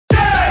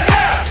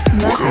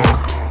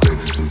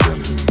Ladies and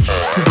gentlemen.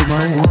 Good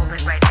morning.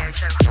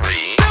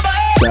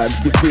 That's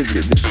the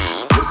business. This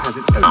has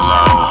its own.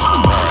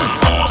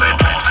 Orbit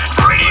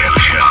Radio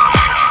Show.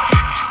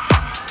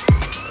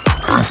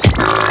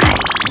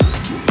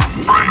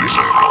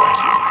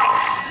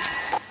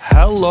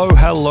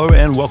 Hello,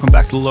 and welcome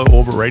back to the Low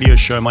Orbit Radio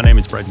Show. My name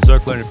is Braydon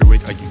Zirkler, and every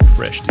week I give you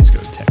fresh disco,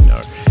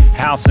 techno,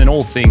 house, and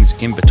all things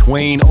in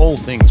between, all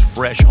things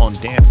fresh on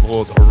dance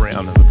floors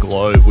around the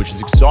globe, which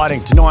is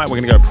exciting. Tonight we're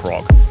going to go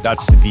prog.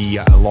 That's the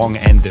long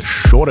and the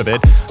short of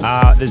it.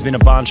 There's been a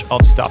bunch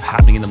of stuff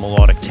happening in the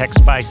melodic tech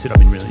space that I've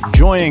been really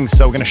enjoying,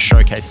 so we're going to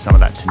showcase some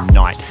of that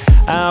tonight.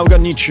 We've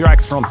got new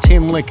tracks from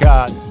Tin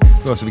Liquor.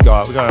 What else have we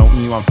got? We've got a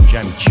new one from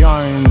Jamie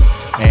Jones,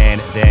 and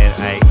then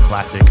a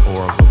classic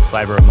or a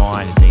favourite of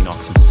mine,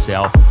 Denox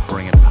himself,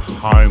 bringing it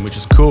home, which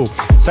is cool.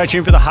 Stay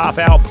tuned for the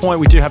half-hour point.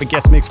 We do have a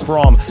guest mix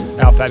from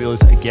our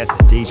fabulous guest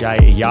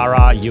DJ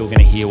Yahra. You're going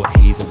to hear what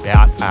he's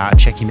about.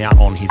 Check him out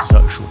on his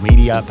social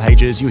media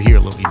pages. You'll hear a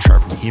little intro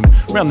from him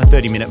around the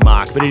 30-minute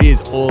mark, but it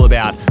is all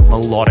about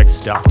melodic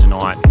stuff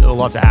tonight.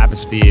 Lots of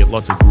atmosphere,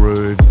 lots of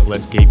grooves.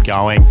 Let's keep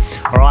going.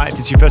 All right, if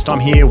it's your first time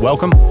here,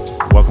 welcome.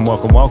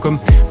 Welcome.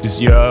 This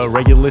is your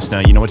regular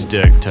listener. You know what to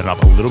do. Turn it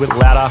up a little bit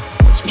louder.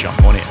 Let's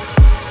jump on in.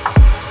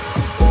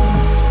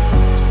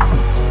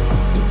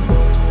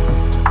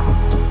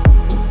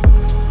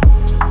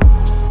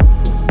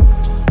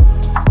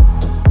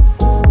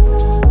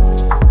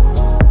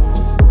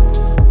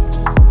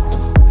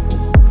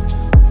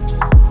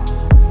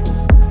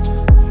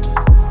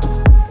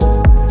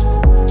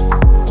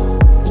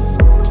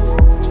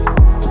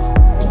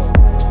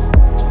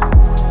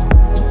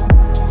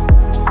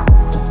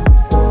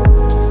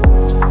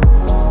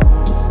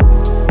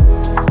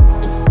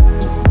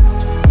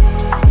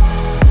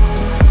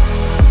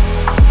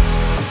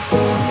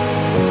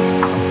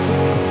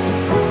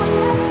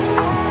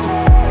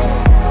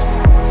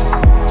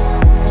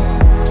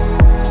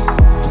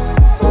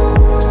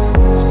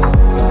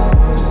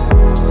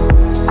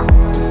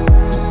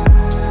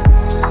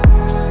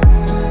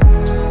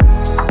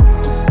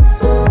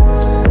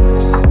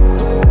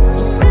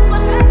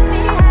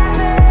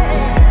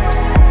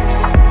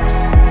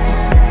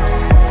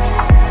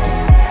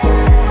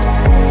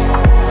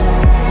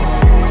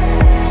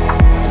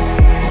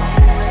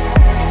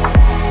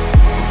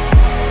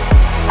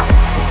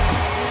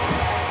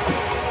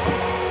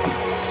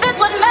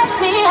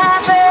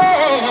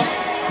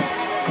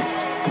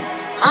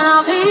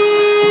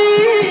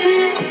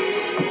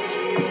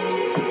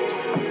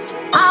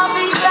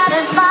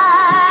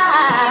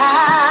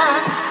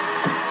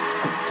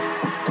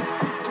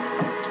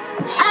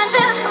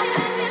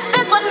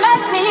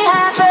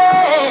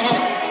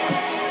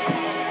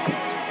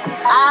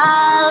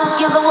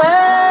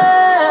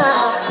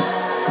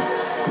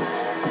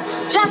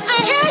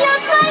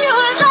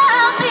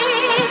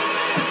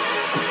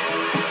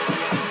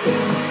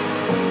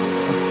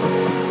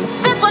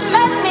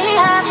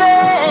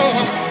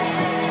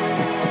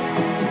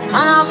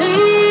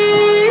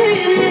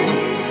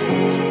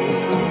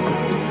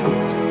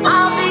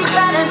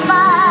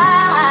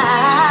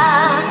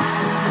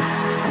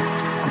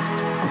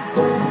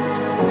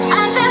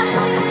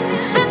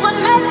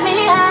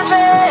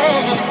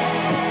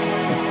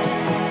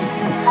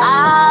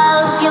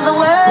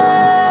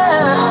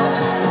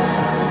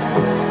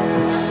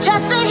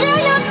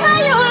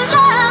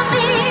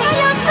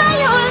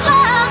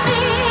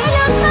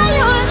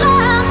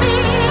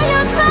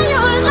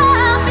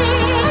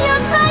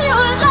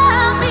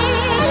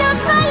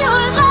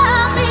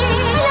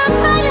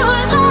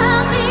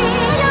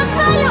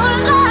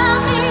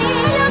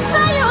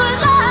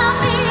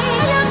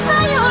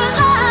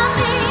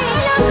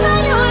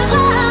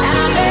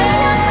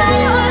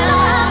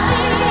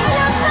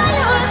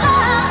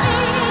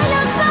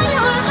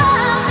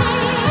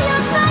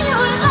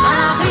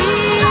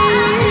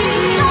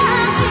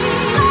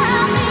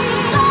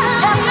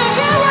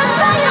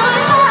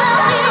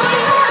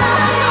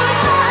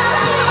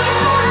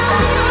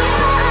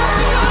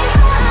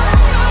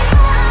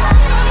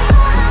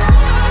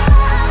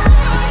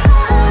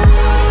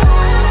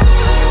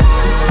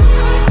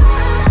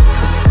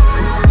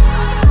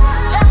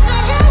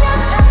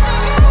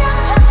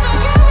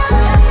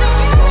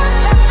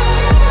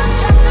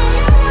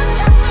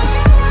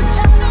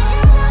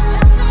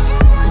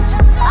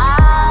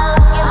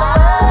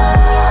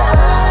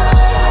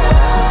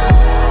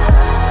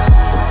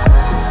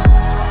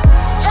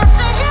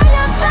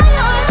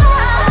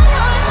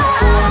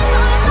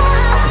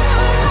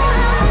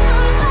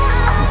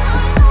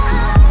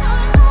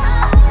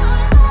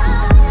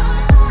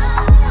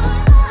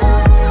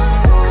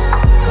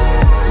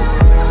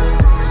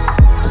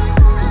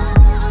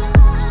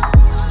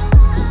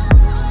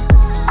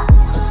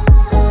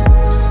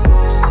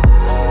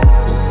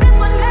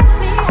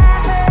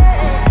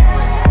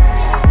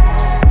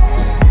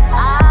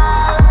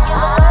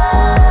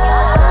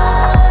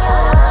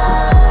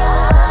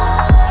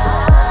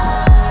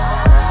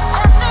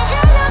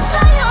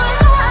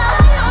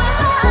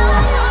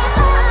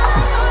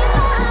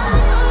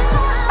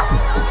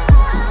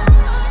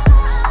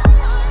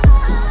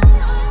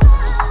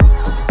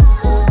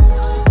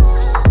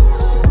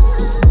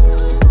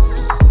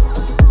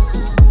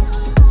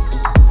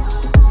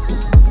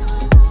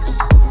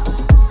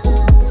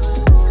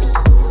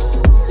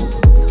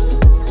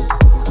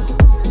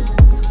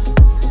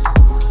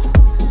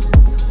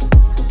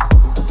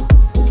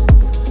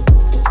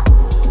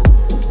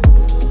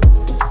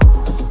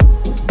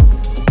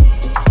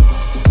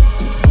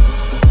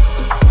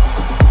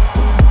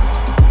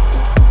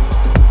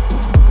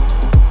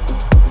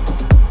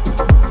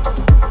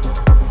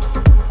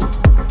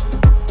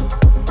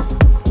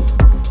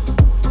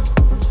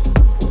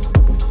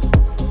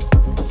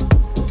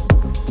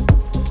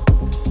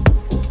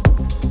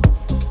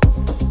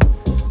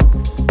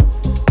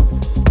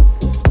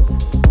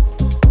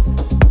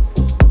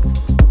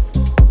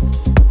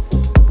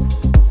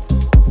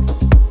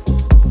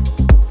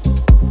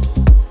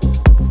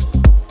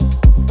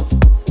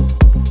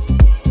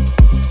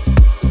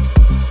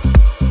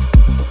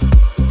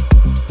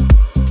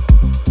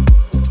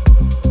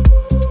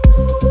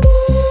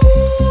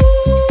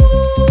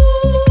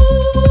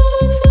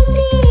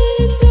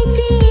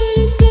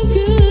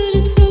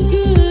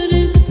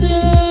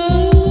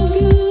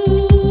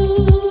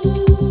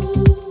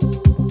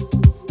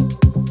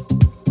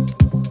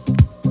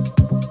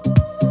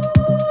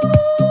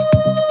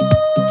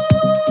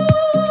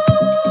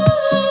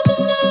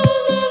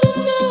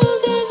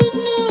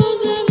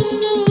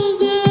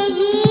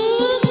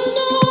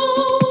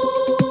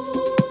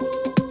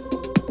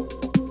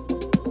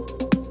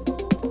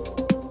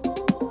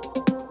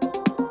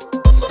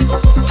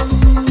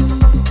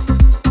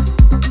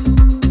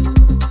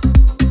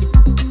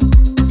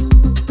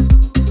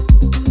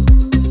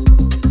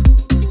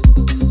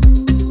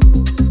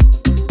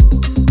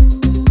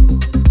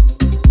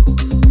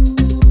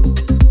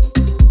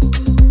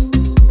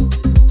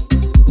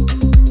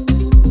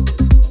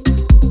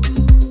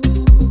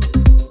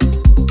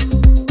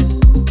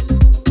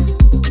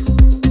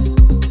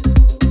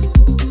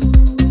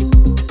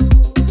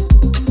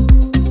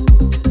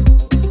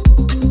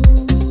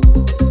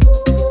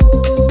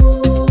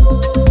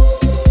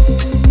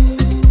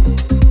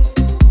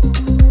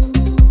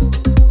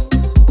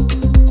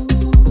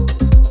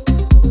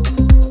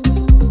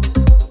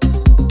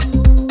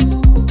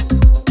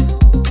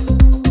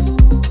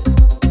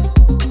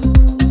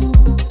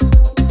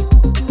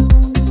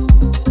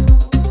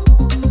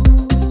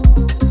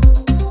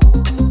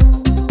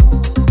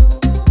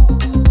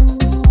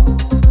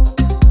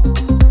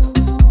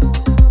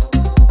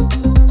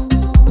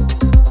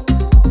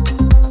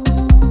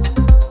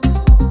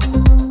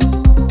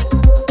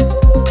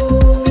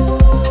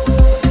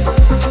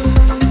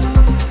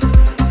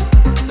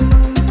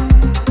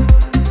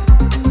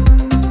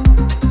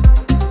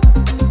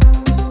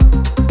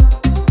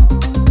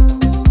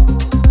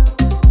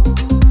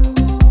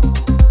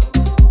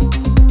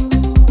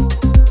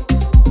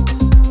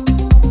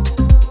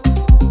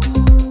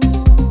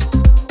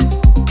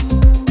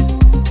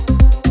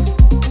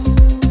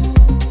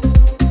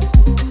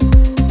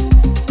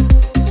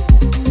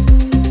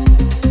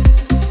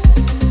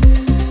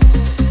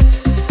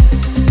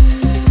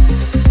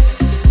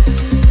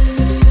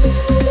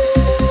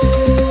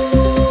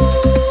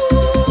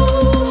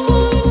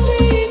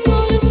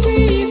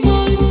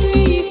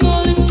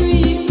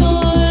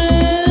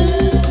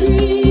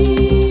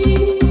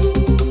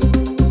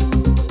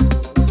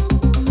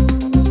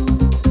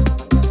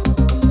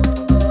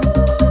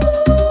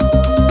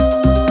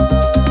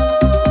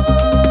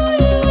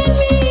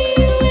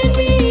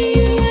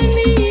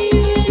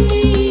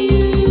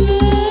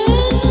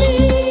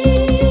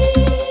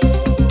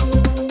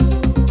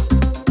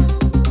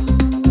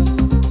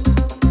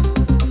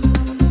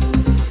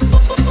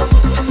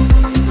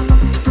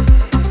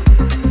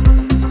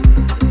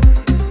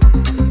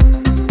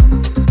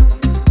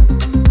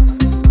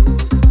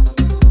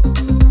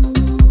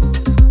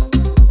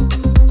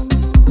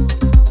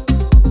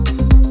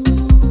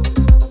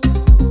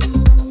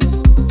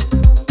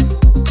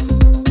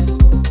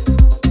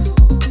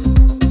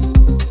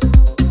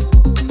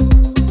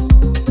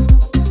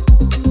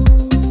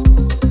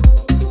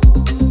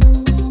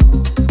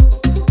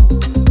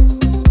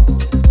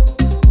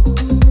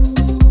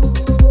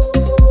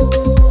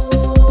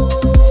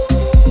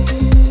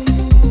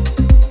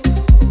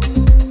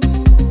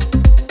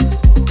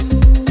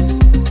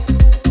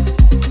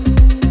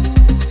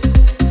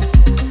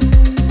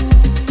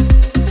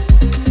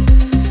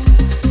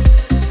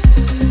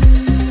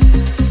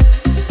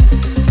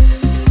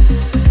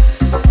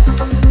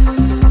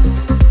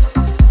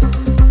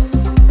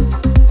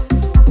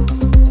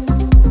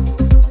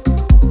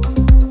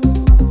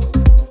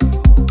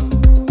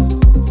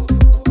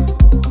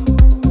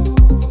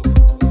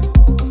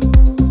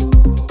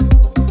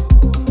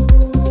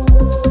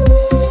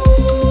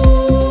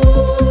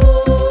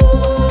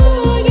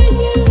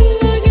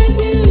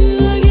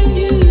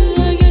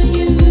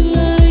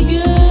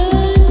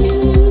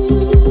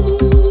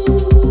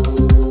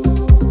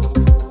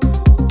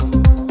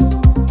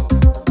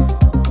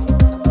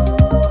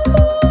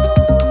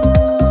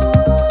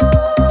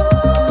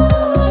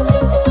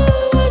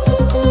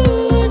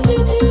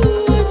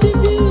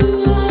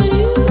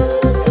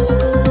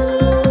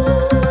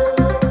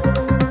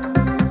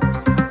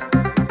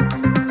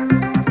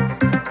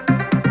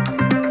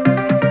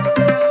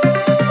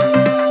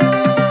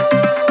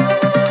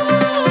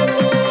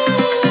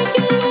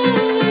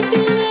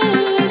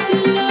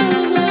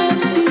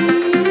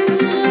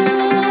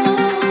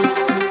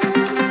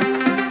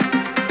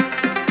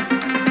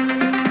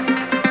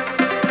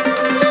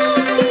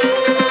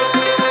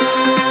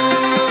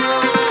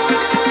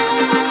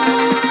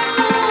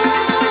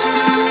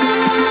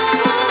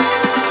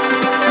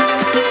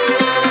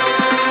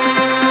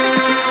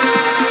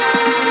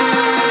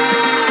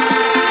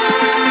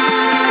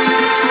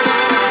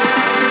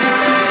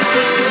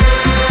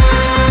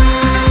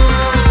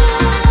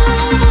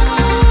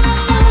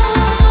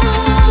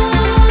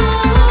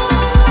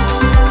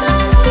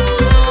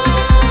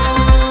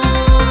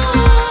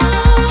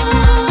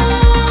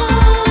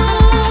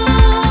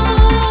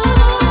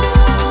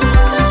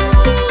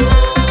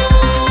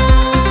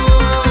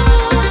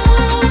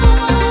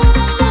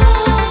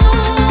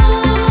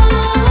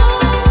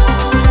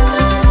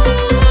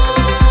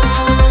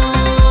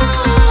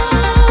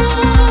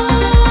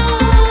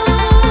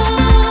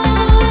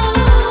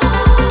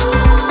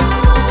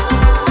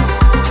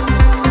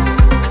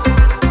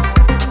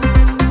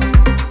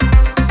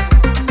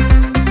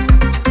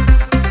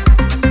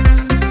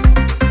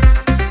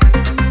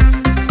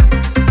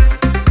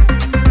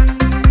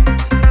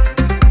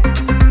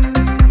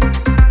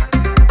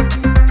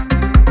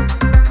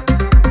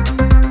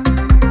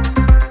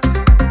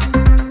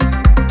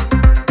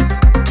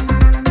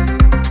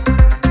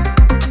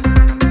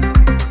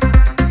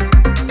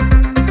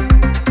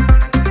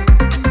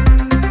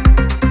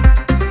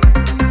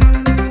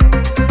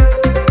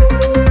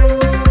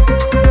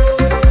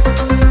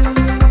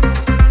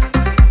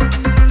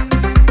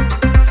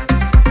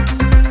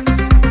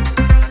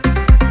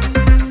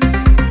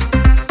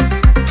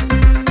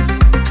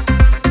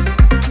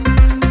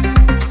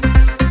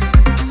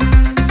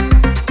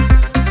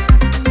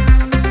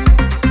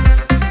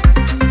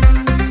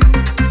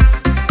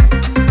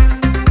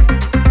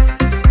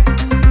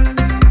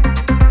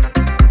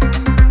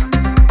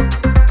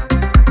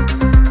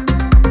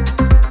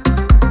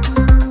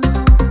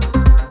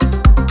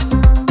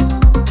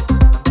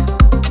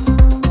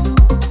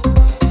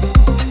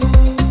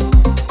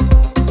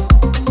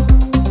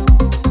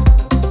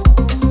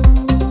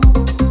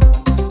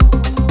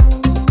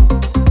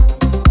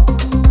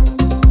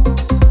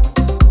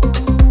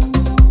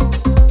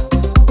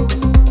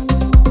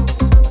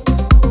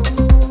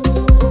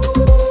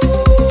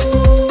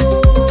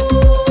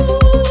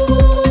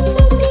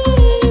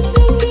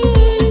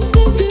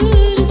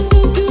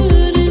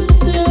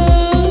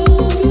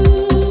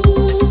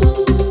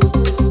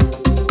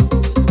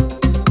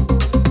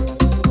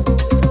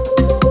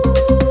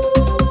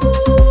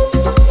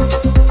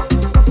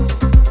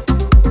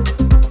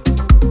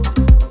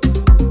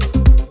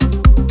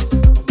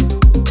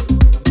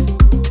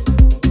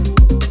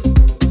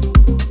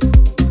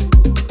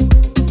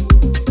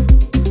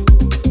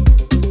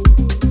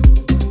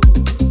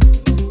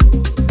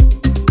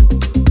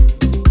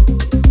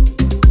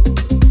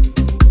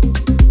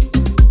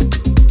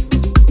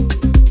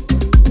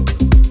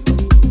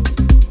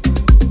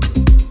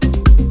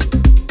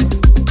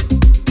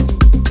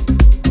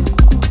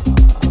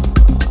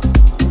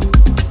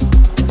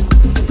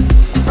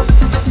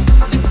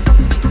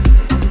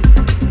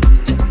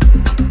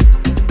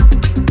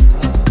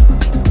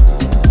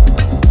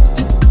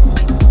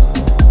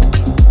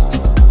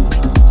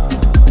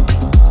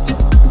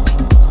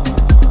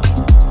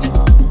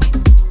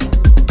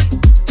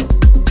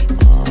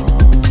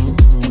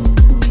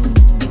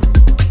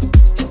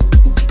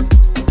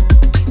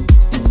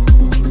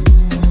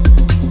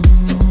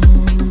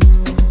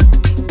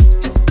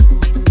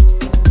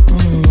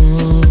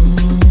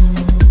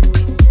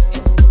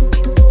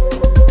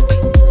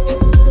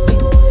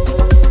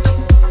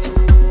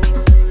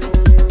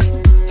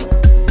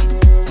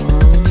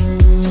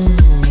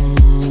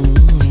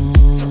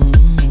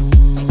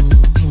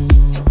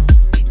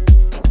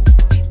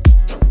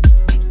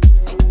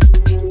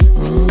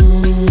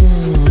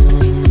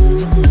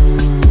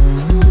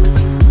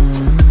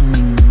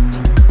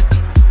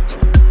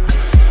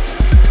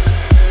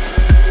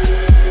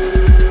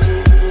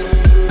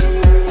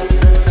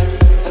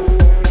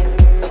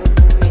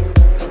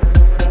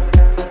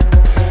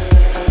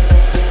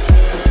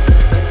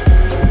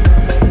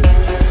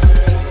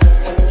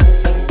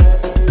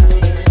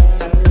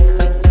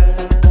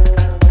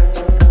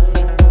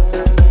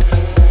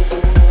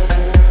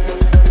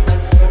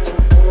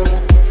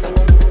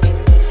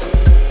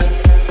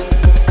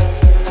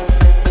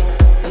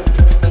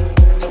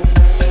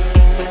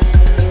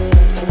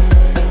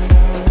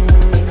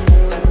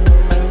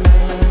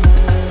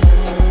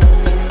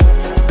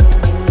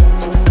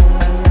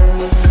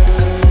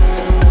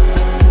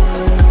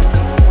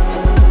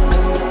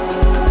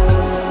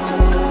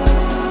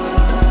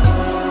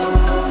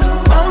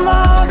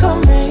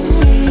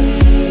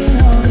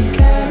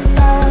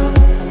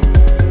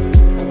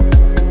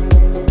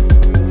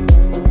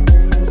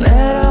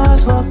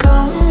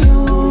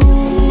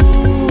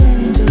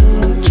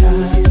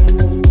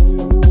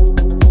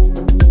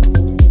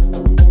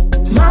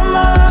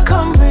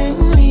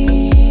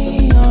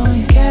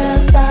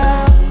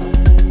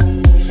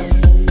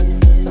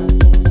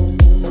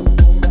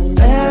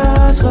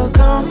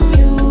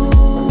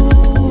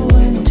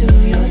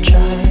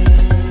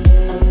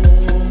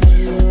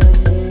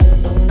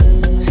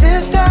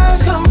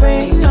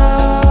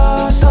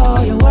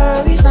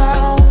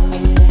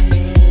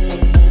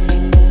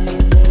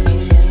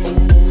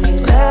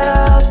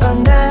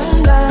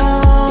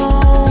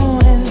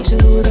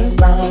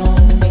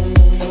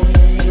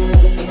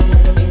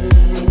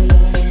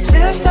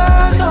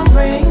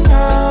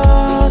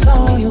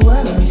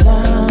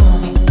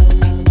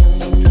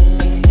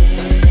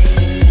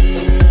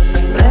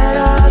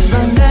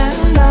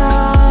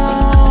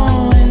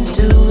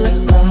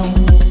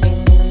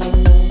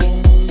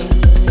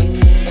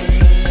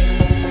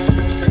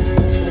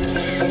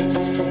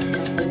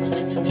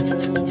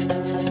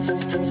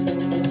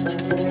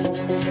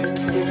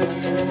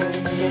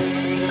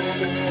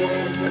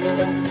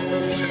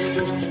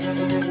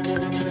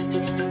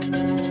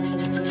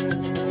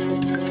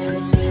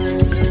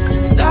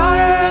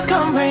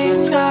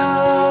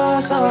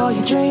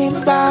 dream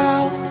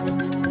about.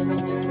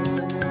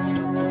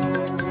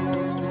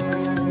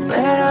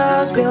 Let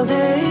us build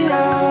it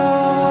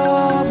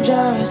up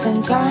just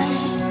in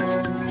time.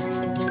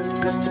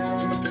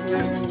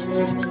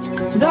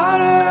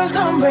 Daughters,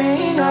 come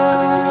bring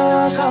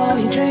us all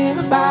you dream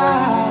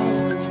about.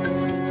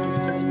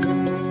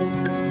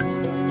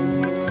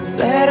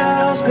 Let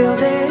us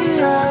build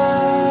it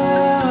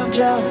up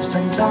just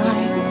in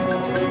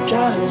time,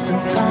 just in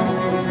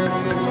time.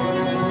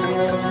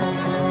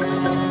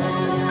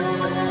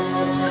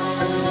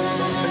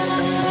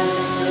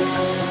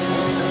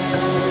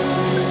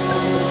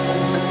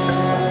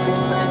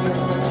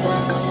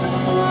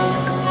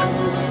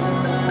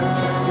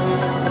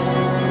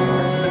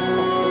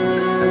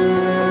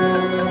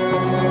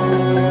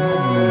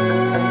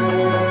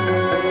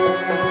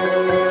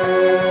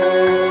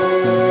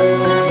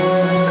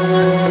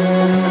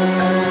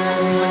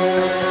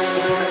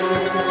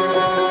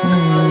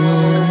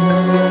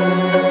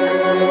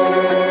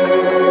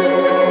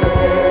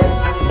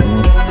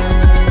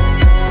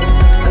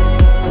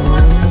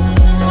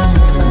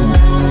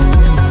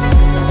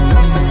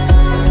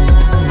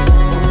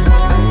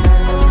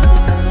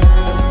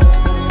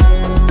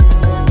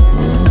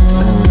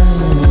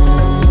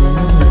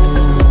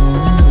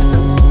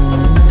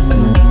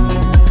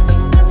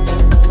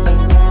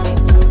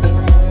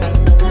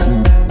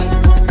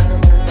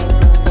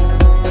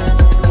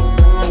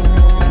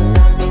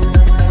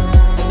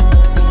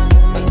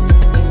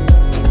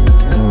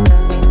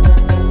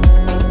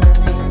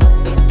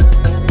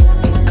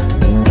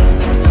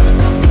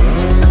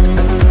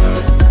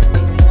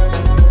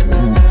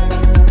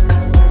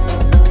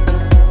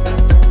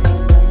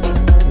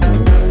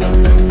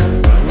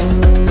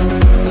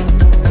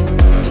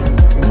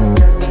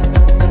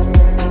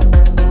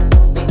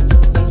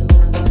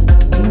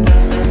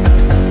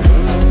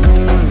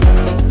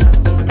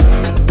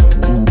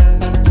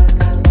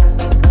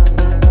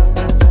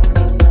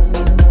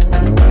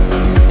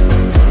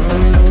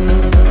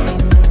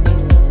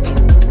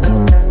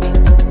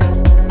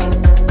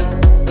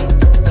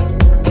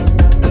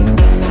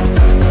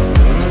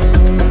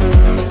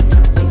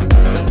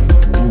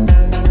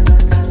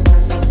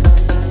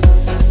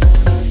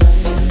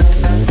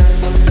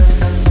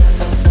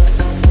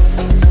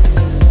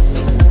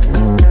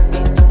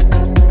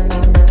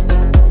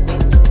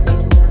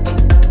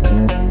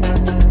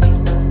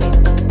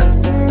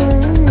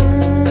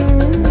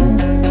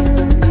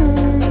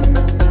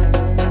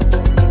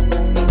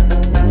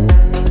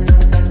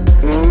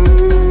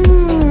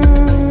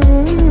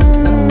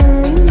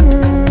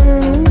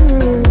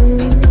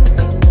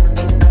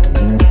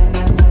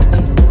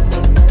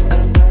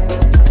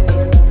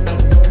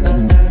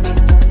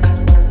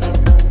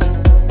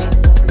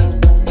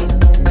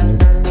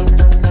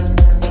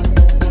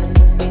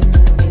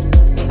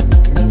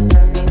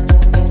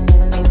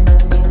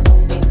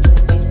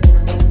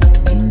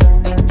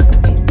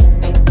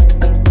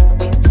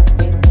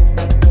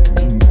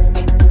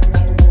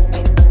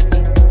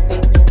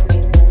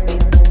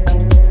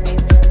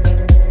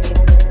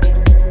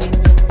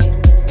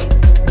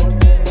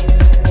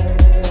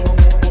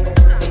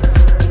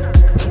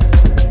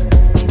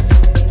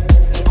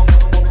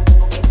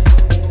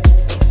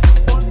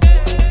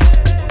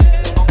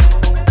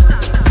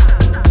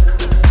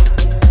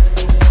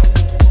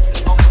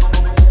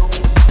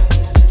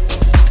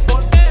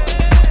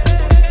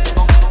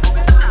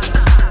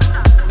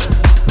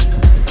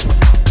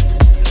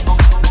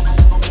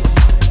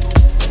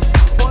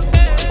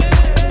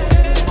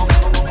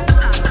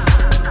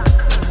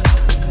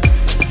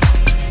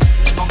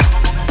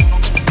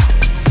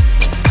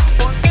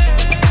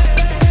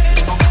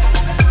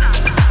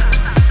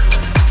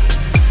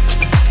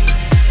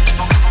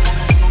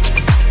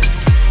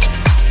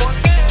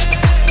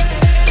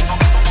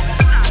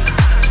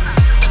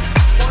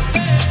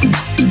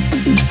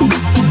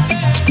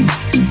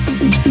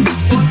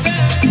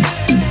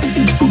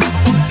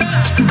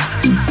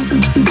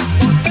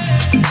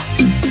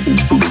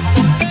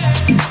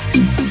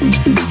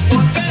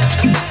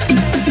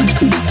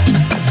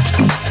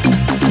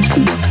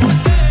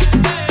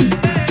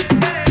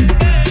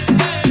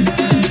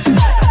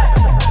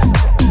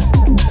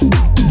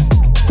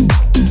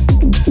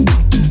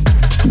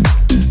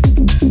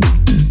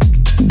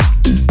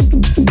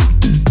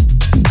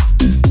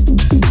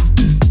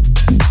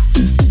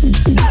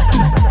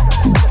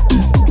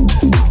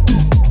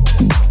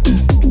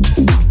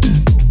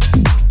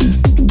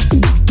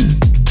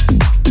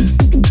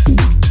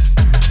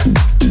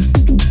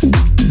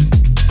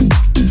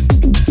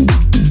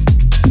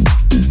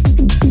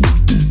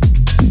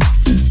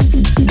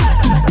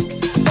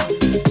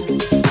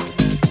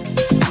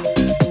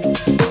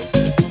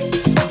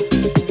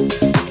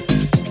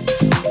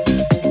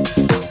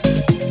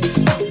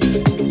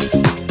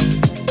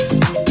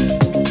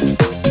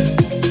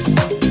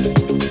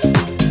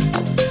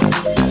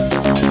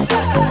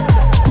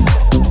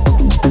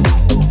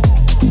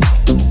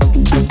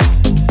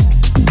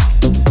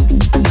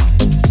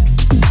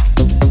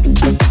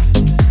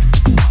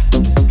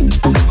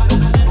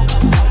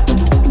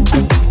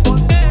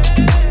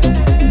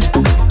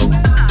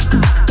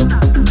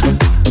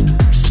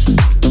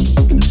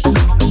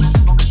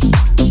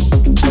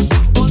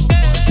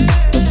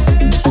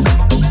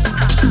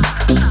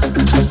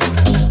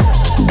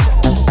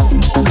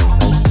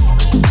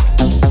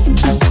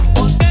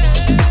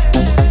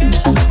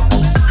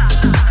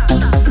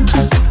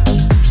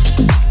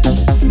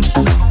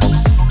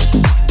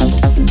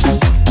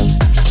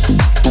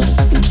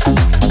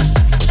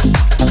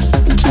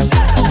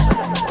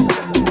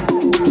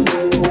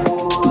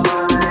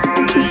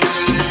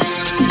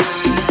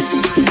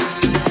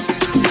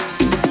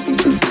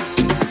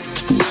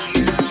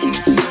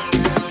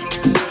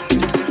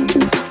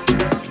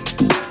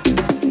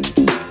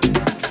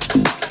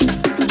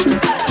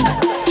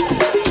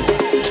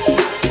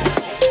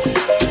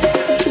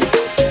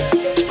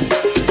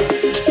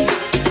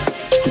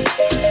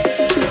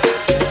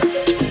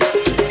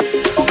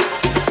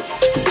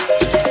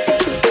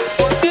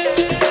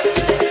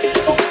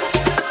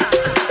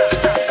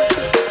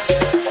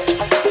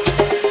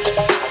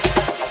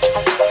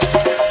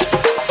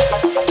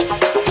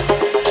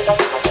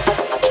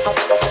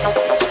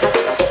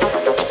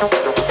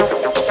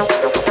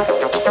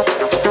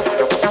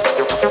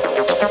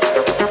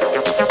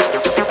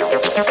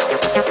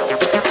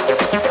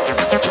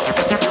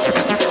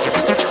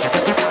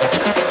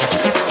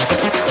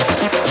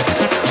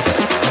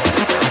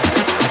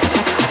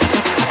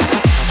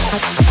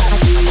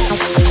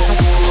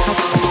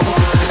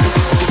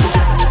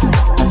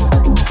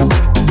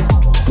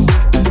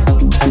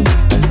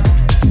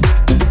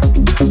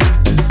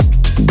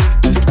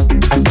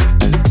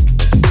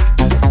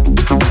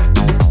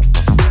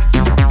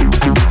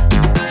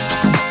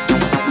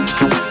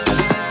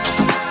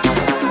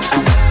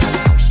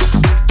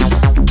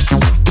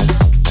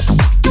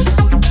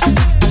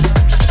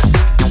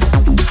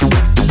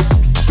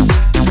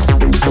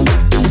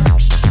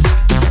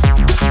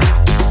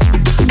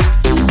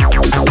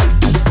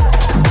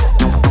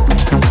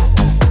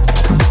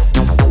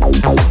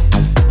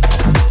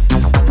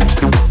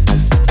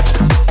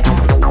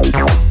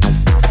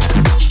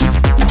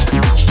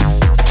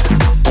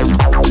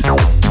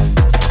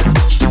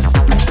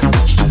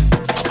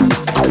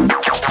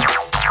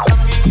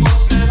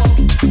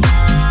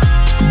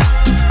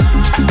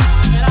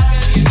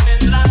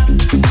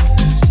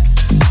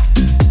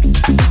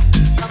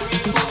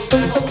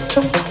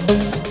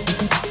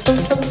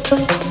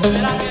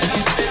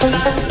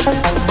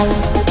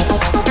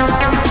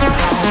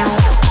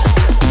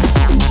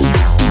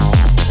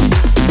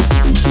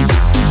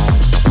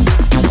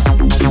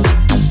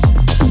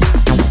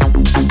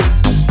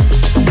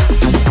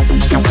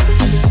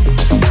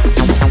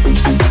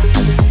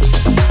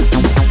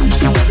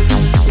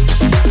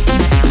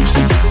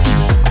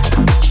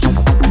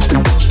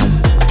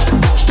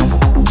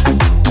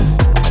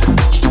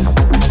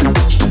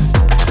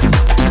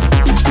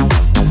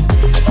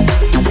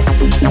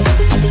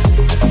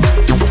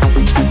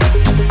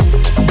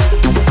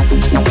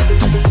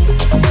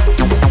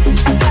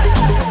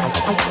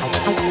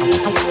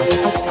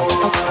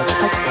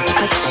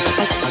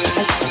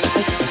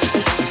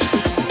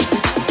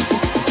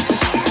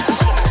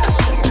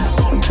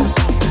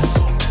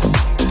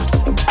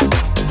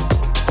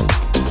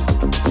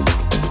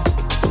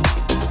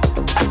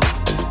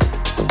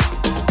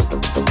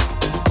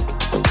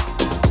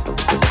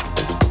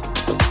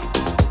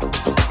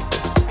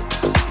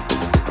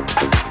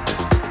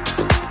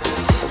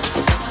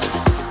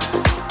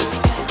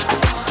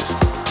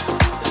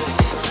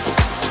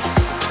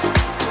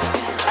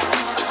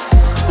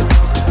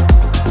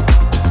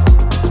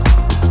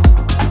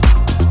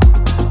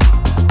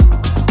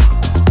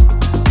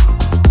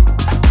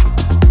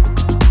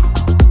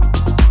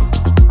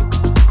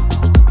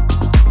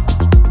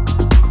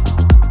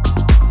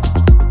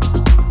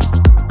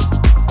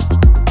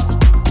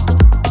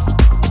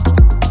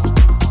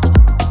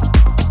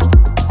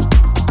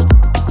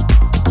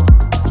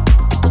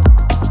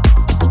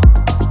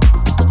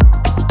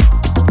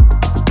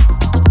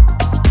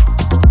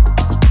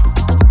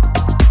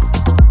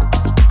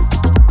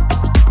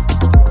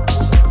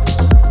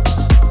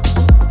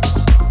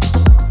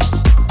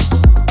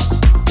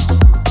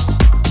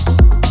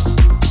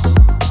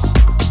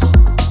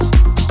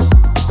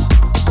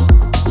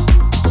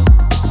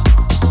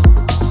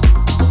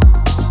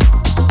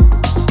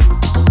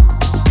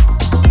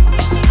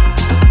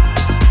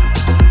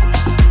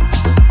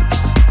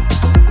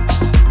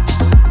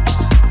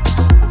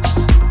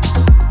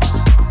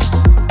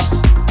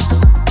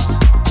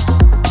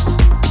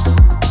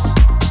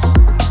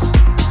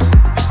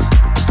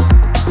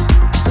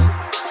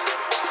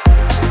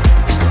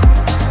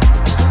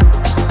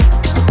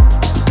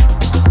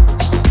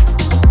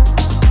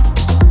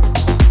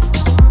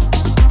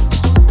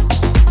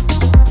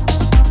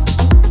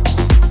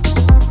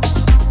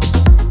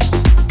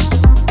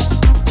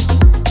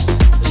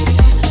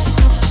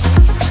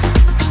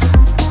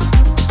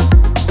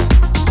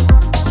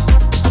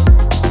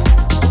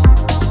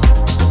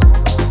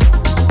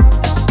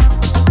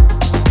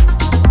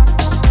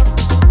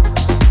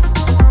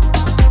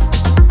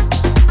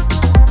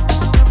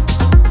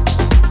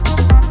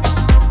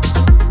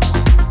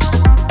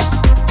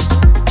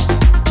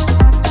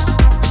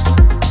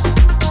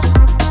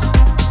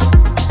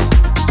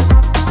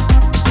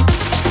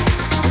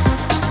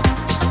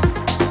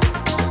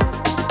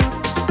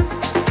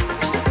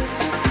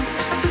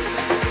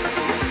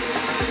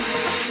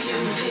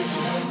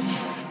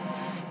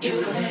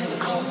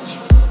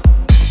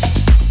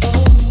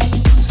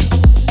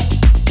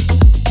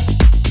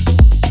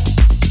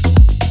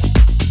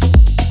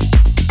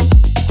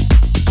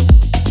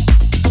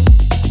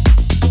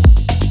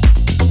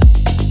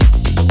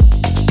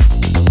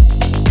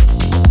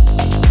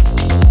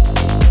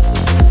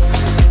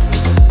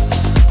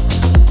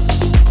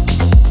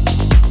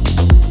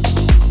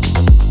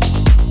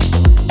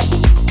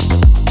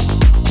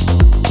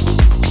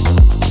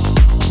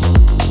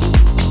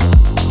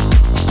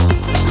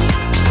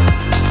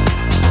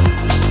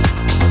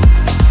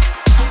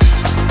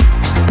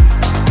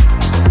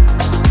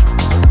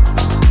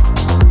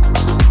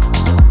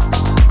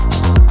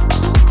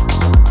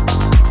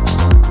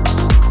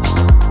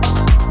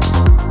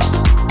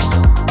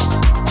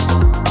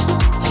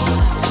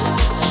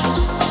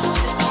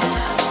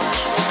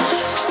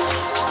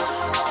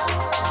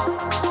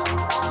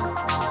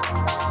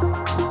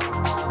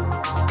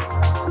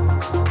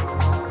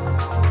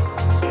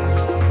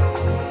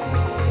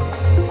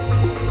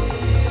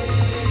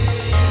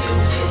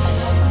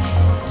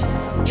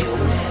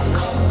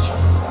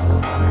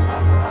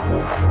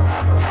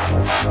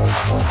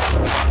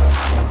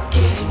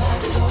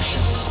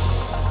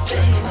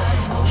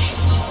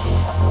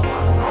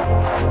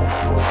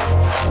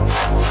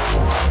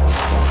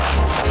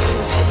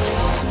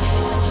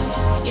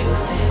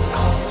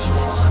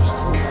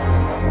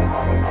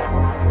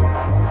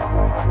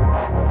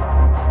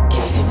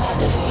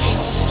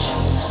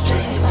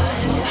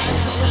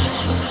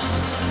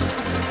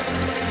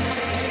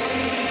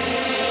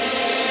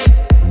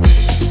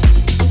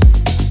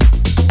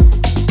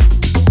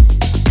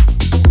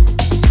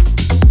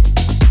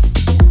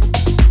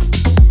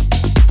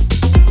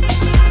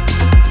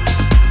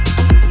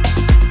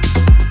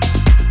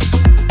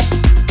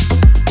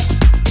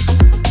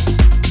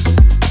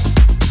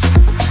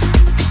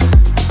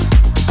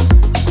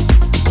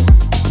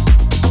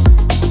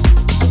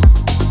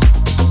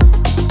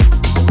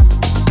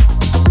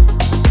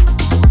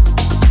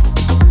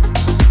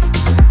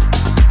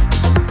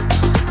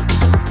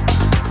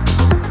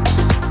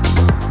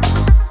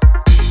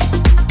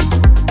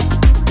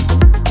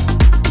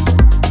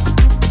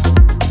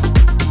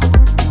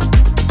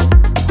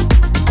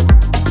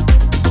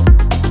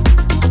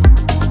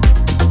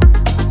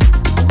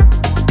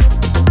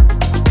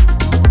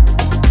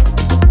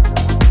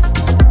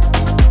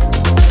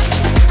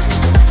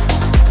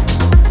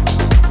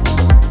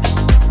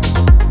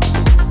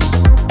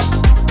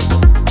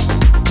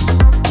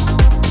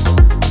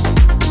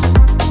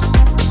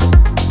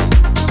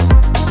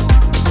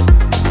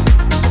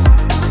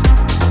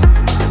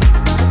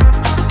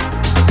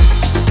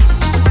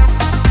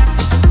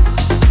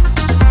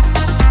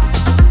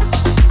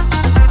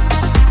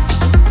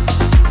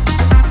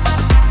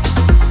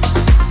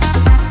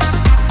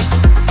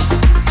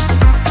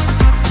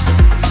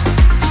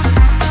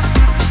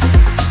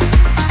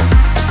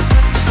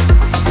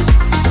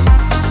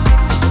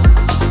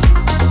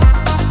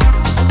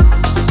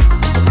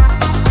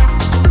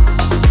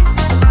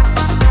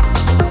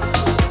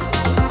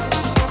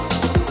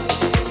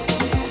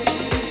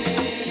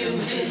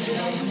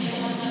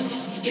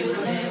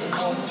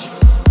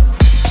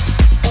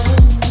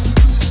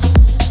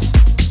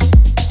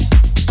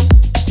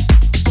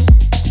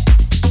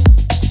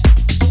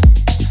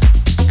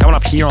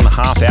 here on the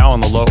half hour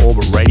on the Low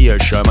Orbit Radio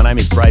Show. My name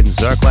is Braydon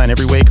Zirkler, and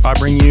every week I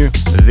bring you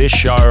this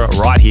show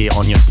right here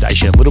on your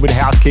station. A little bit of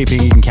housekeeping.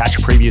 You can catch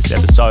previous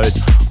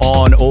episodes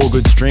on all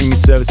good streaming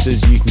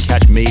services. You can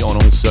catch me on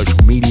all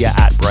social media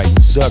at Braydon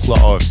Zirkler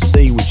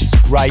OFC, which is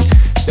great.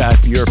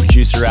 If you're a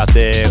producer out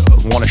there,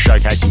 want to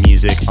showcase your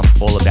music, I'm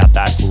all about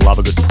that. Love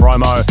a good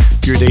promo.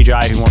 If you're a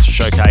DJ who wants to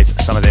showcase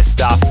some of their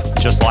stuff,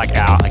 just like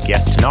our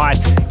guest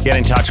tonight, get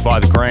in touch via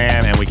the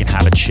gram and we can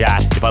have a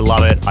chat. If I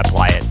love it, I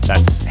play it.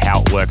 That's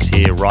how it works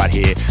here, right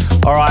here.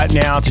 All right,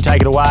 now to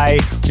take it away,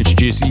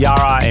 introduce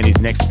Yahra and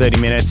his next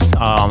 30 minutes.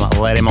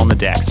 Let him on the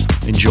decks.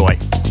 Enjoy.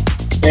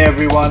 Hey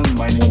everyone,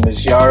 my name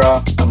is Yahra.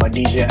 I'm a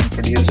DJ and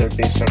producer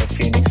based out of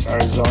Phoenix,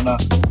 Arizona.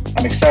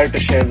 I'm excited to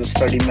share this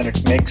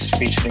 30-minute mix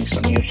featuring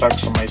some new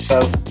tracks for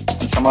myself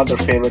and some other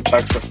favorite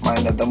tracks of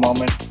mine at the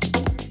moment.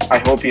 I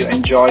hope you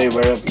enjoy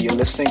wherever you're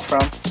listening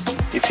from.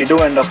 If you do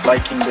end up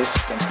liking this,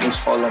 then please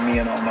follow me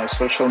on all my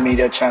social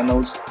media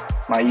channels.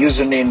 My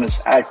username is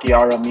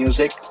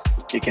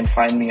 @YahraMusic. You can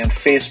find me on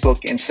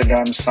Facebook,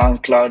 Instagram,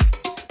 SoundCloud,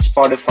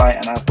 Spotify,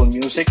 and Apple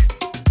Music.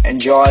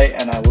 Enjoy,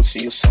 and I will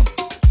see you soon.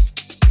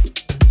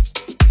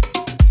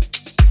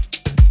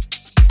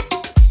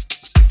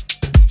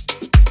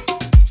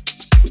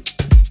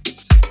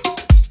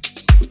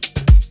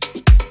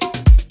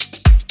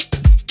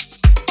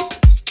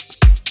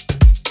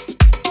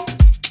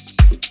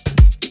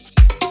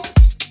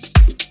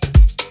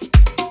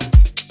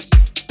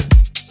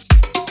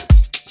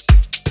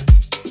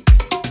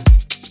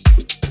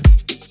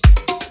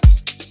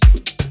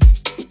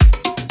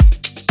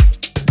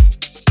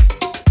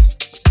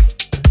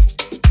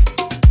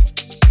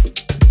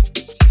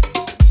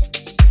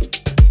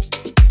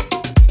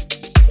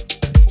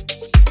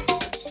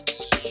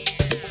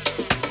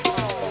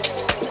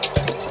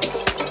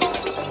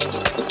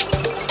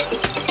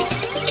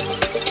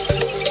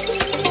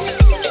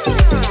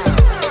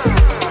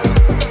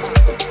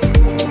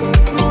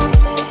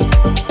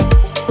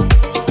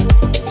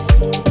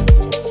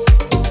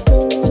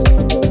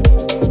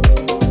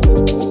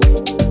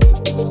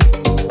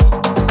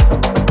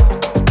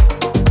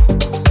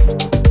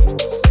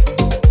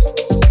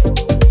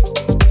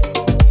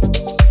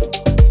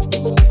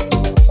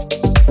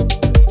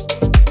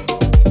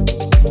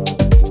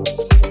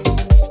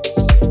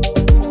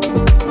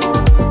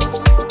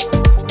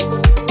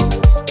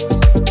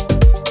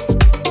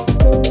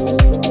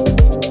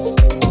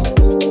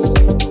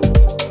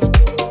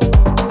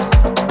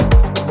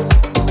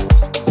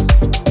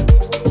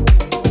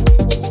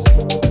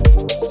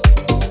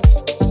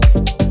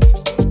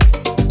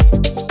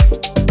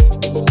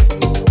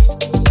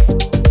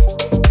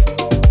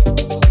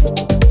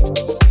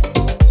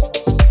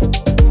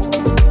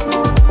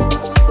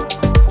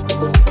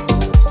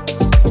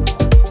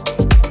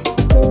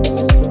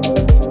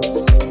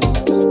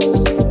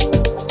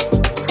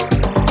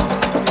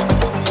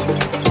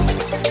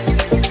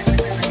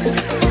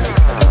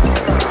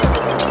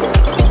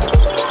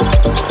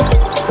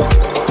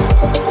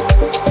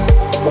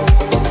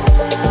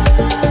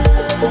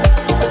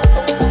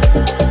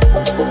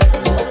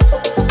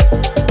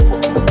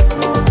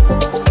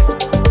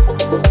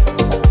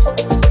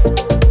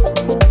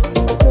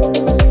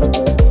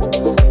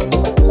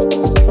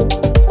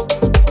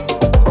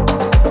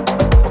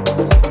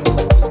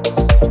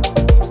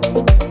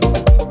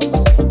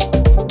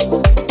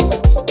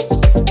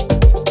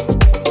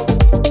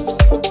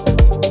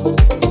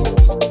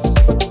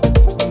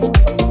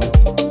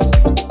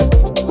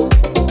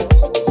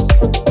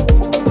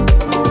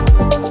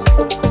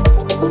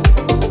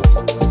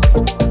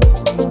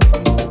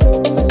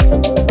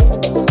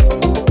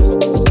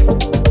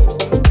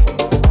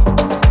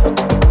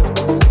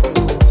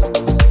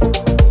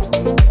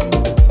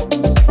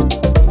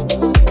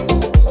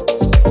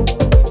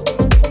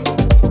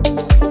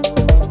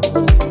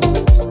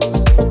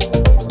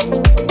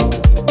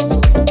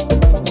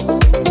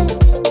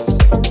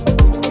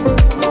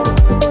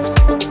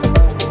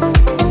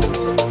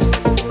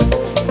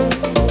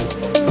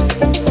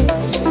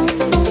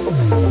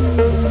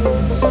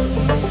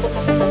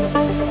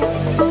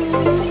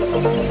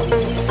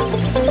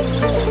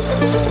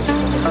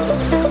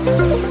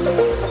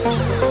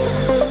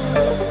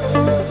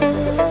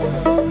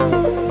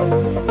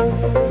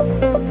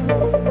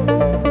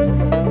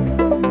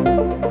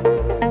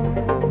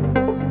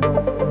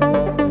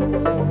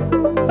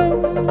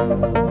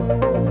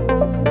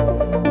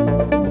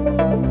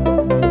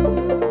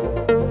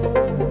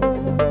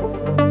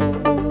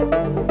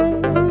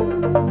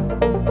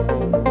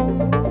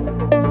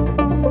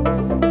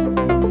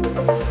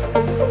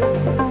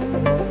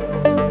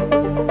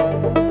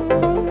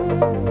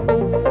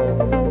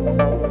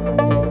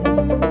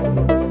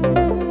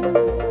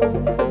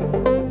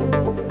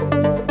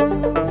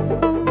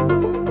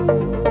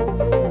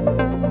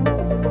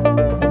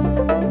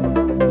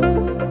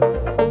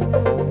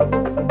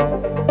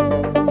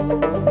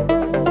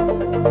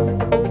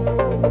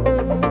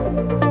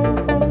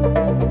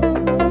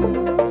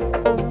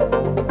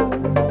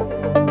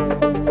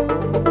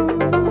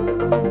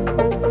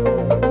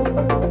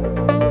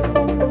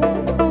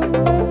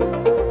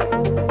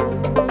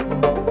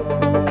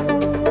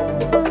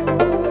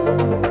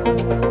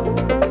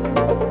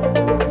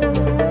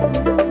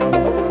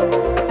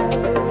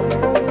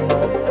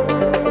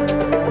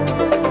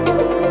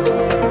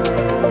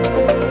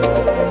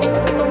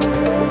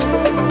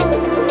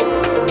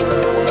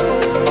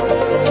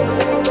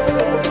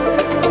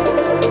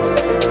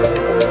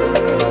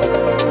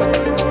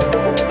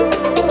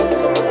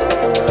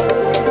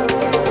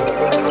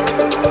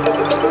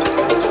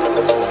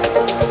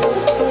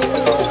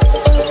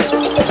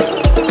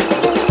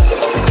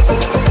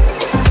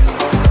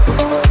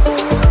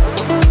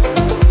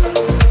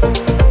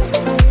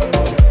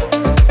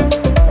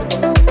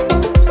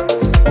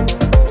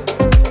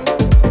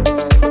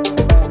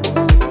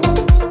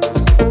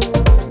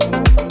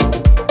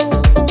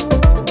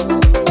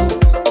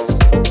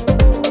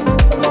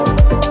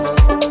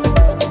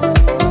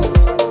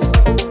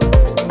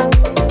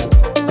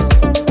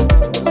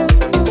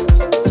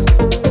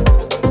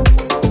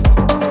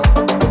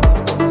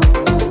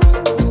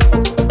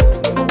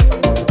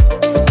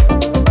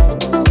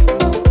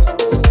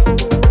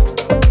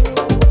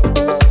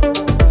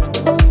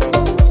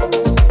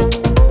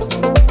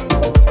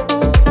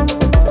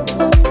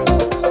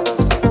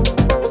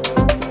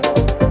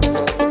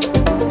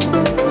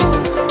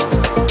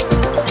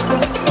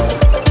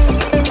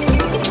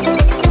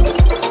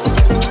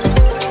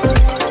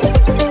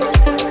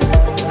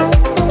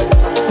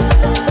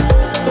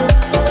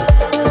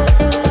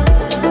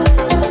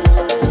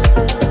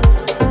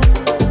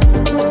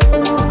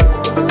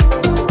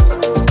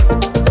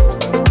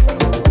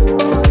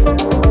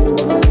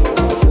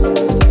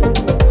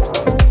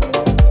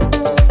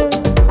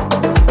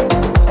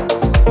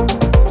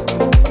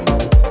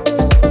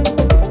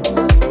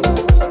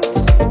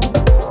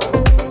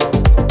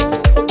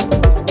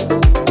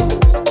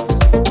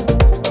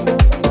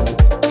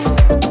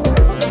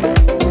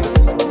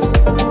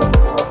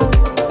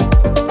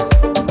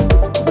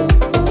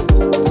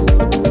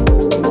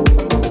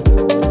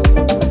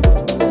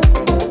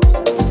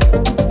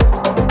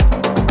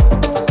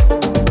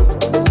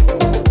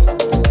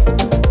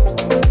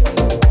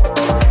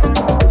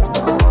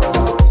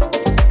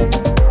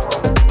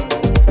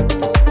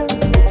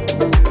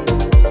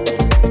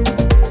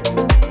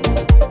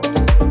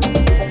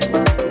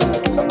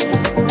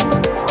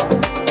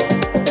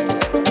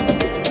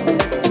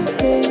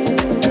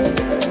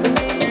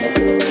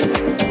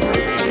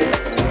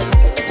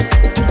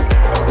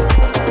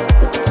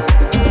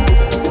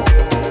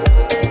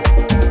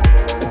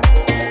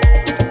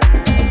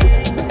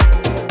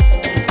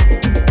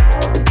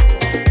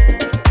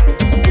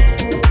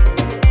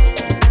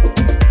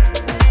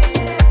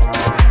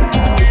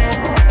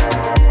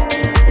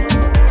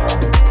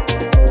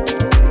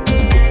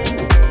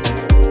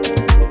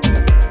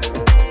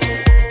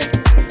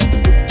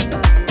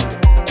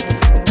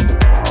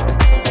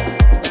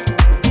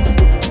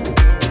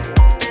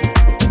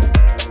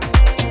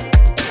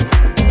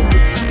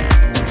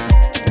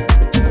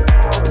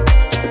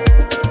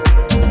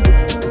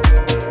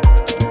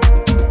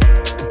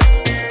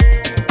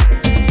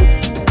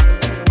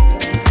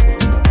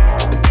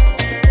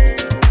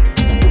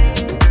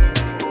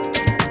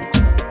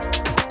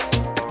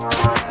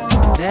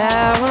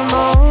 There were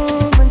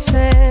moments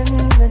in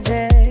the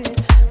day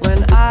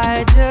when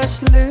I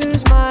just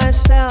lose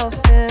myself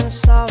in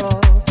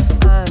sorrow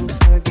and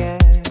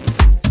forget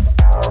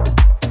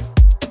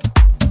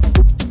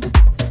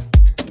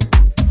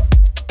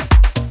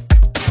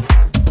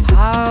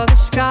how the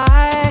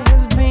sky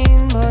has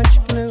been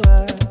much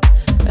bluer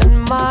and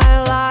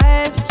my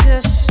life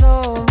just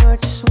so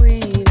much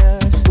sweeter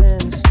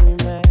since we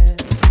met.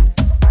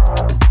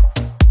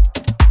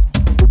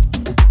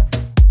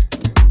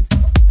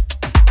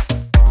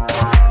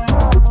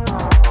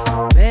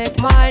 Make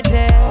my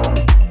day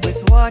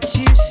with what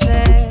you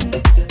said,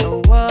 a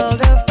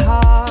world of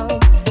calm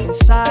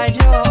inside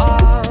your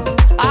arm.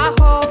 I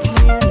hope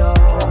you know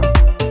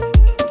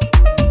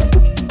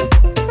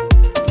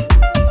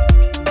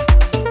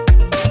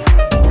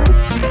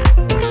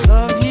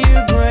love you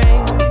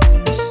bring,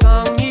 the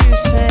song you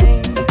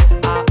sing.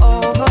 I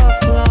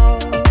overflow.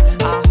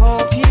 I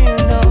hope you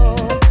know.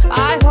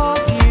 I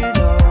hope you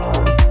know.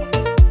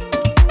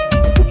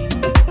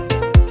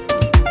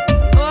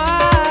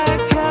 My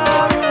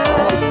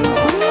current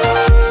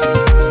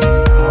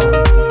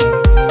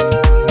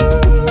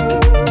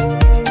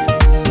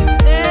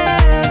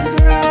is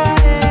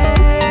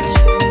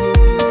gratitude.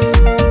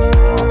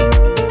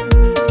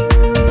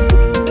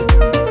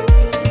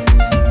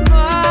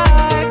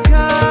 My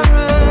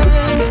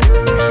current is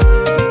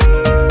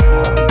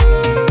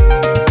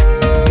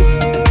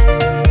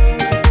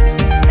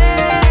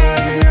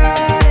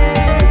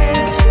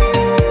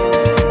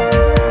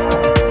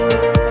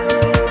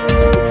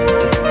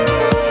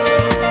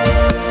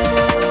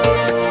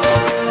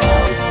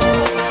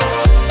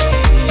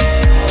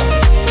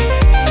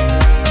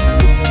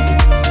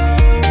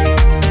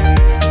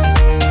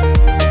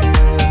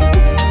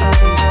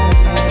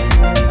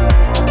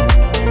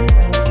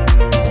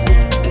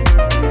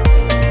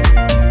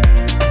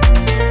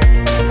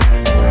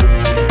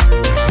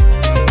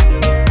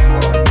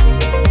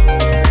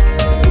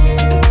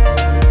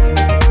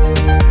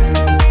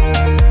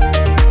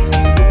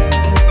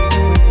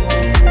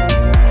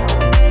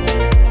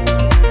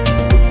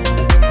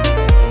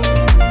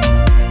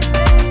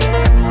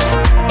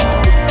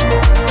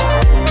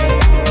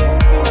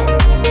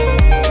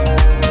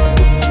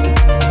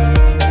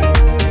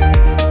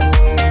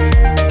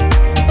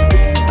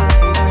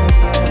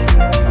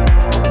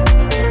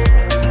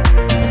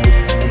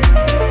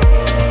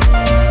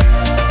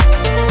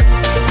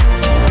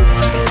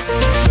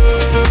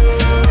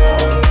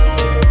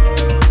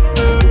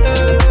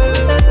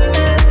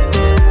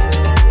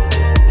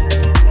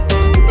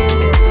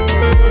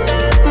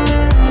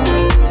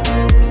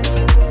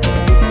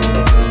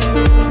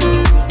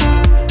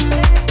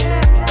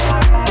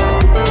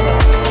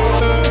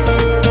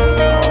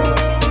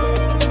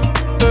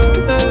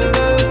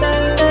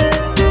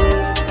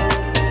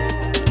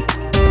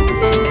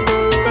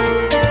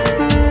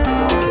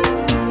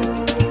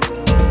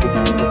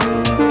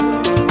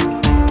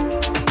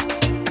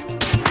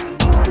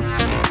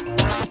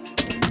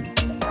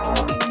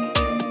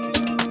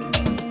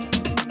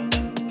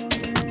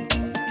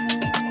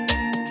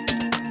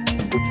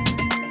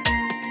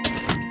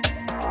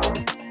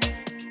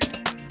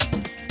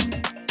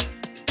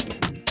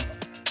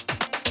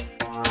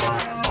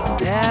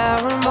There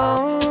are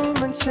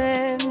moments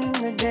in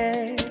the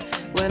day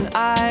when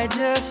I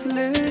just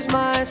lose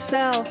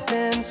myself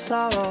in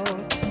sorrow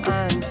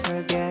and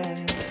forget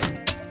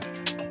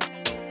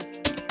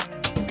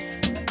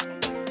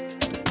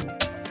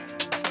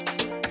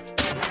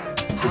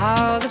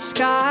how the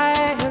sky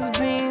has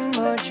been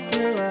much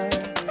bluer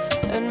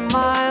and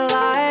my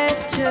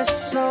life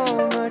just so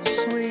much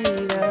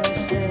sweeter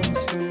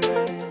since we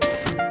met.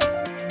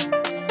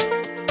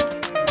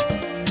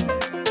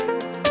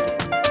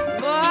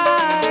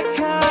 My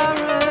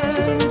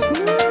current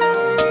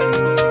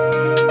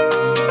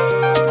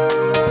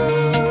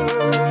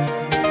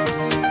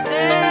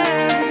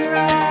is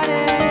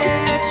gratitude.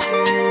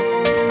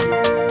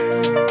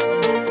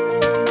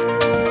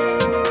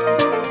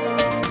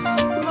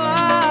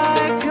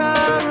 My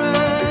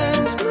current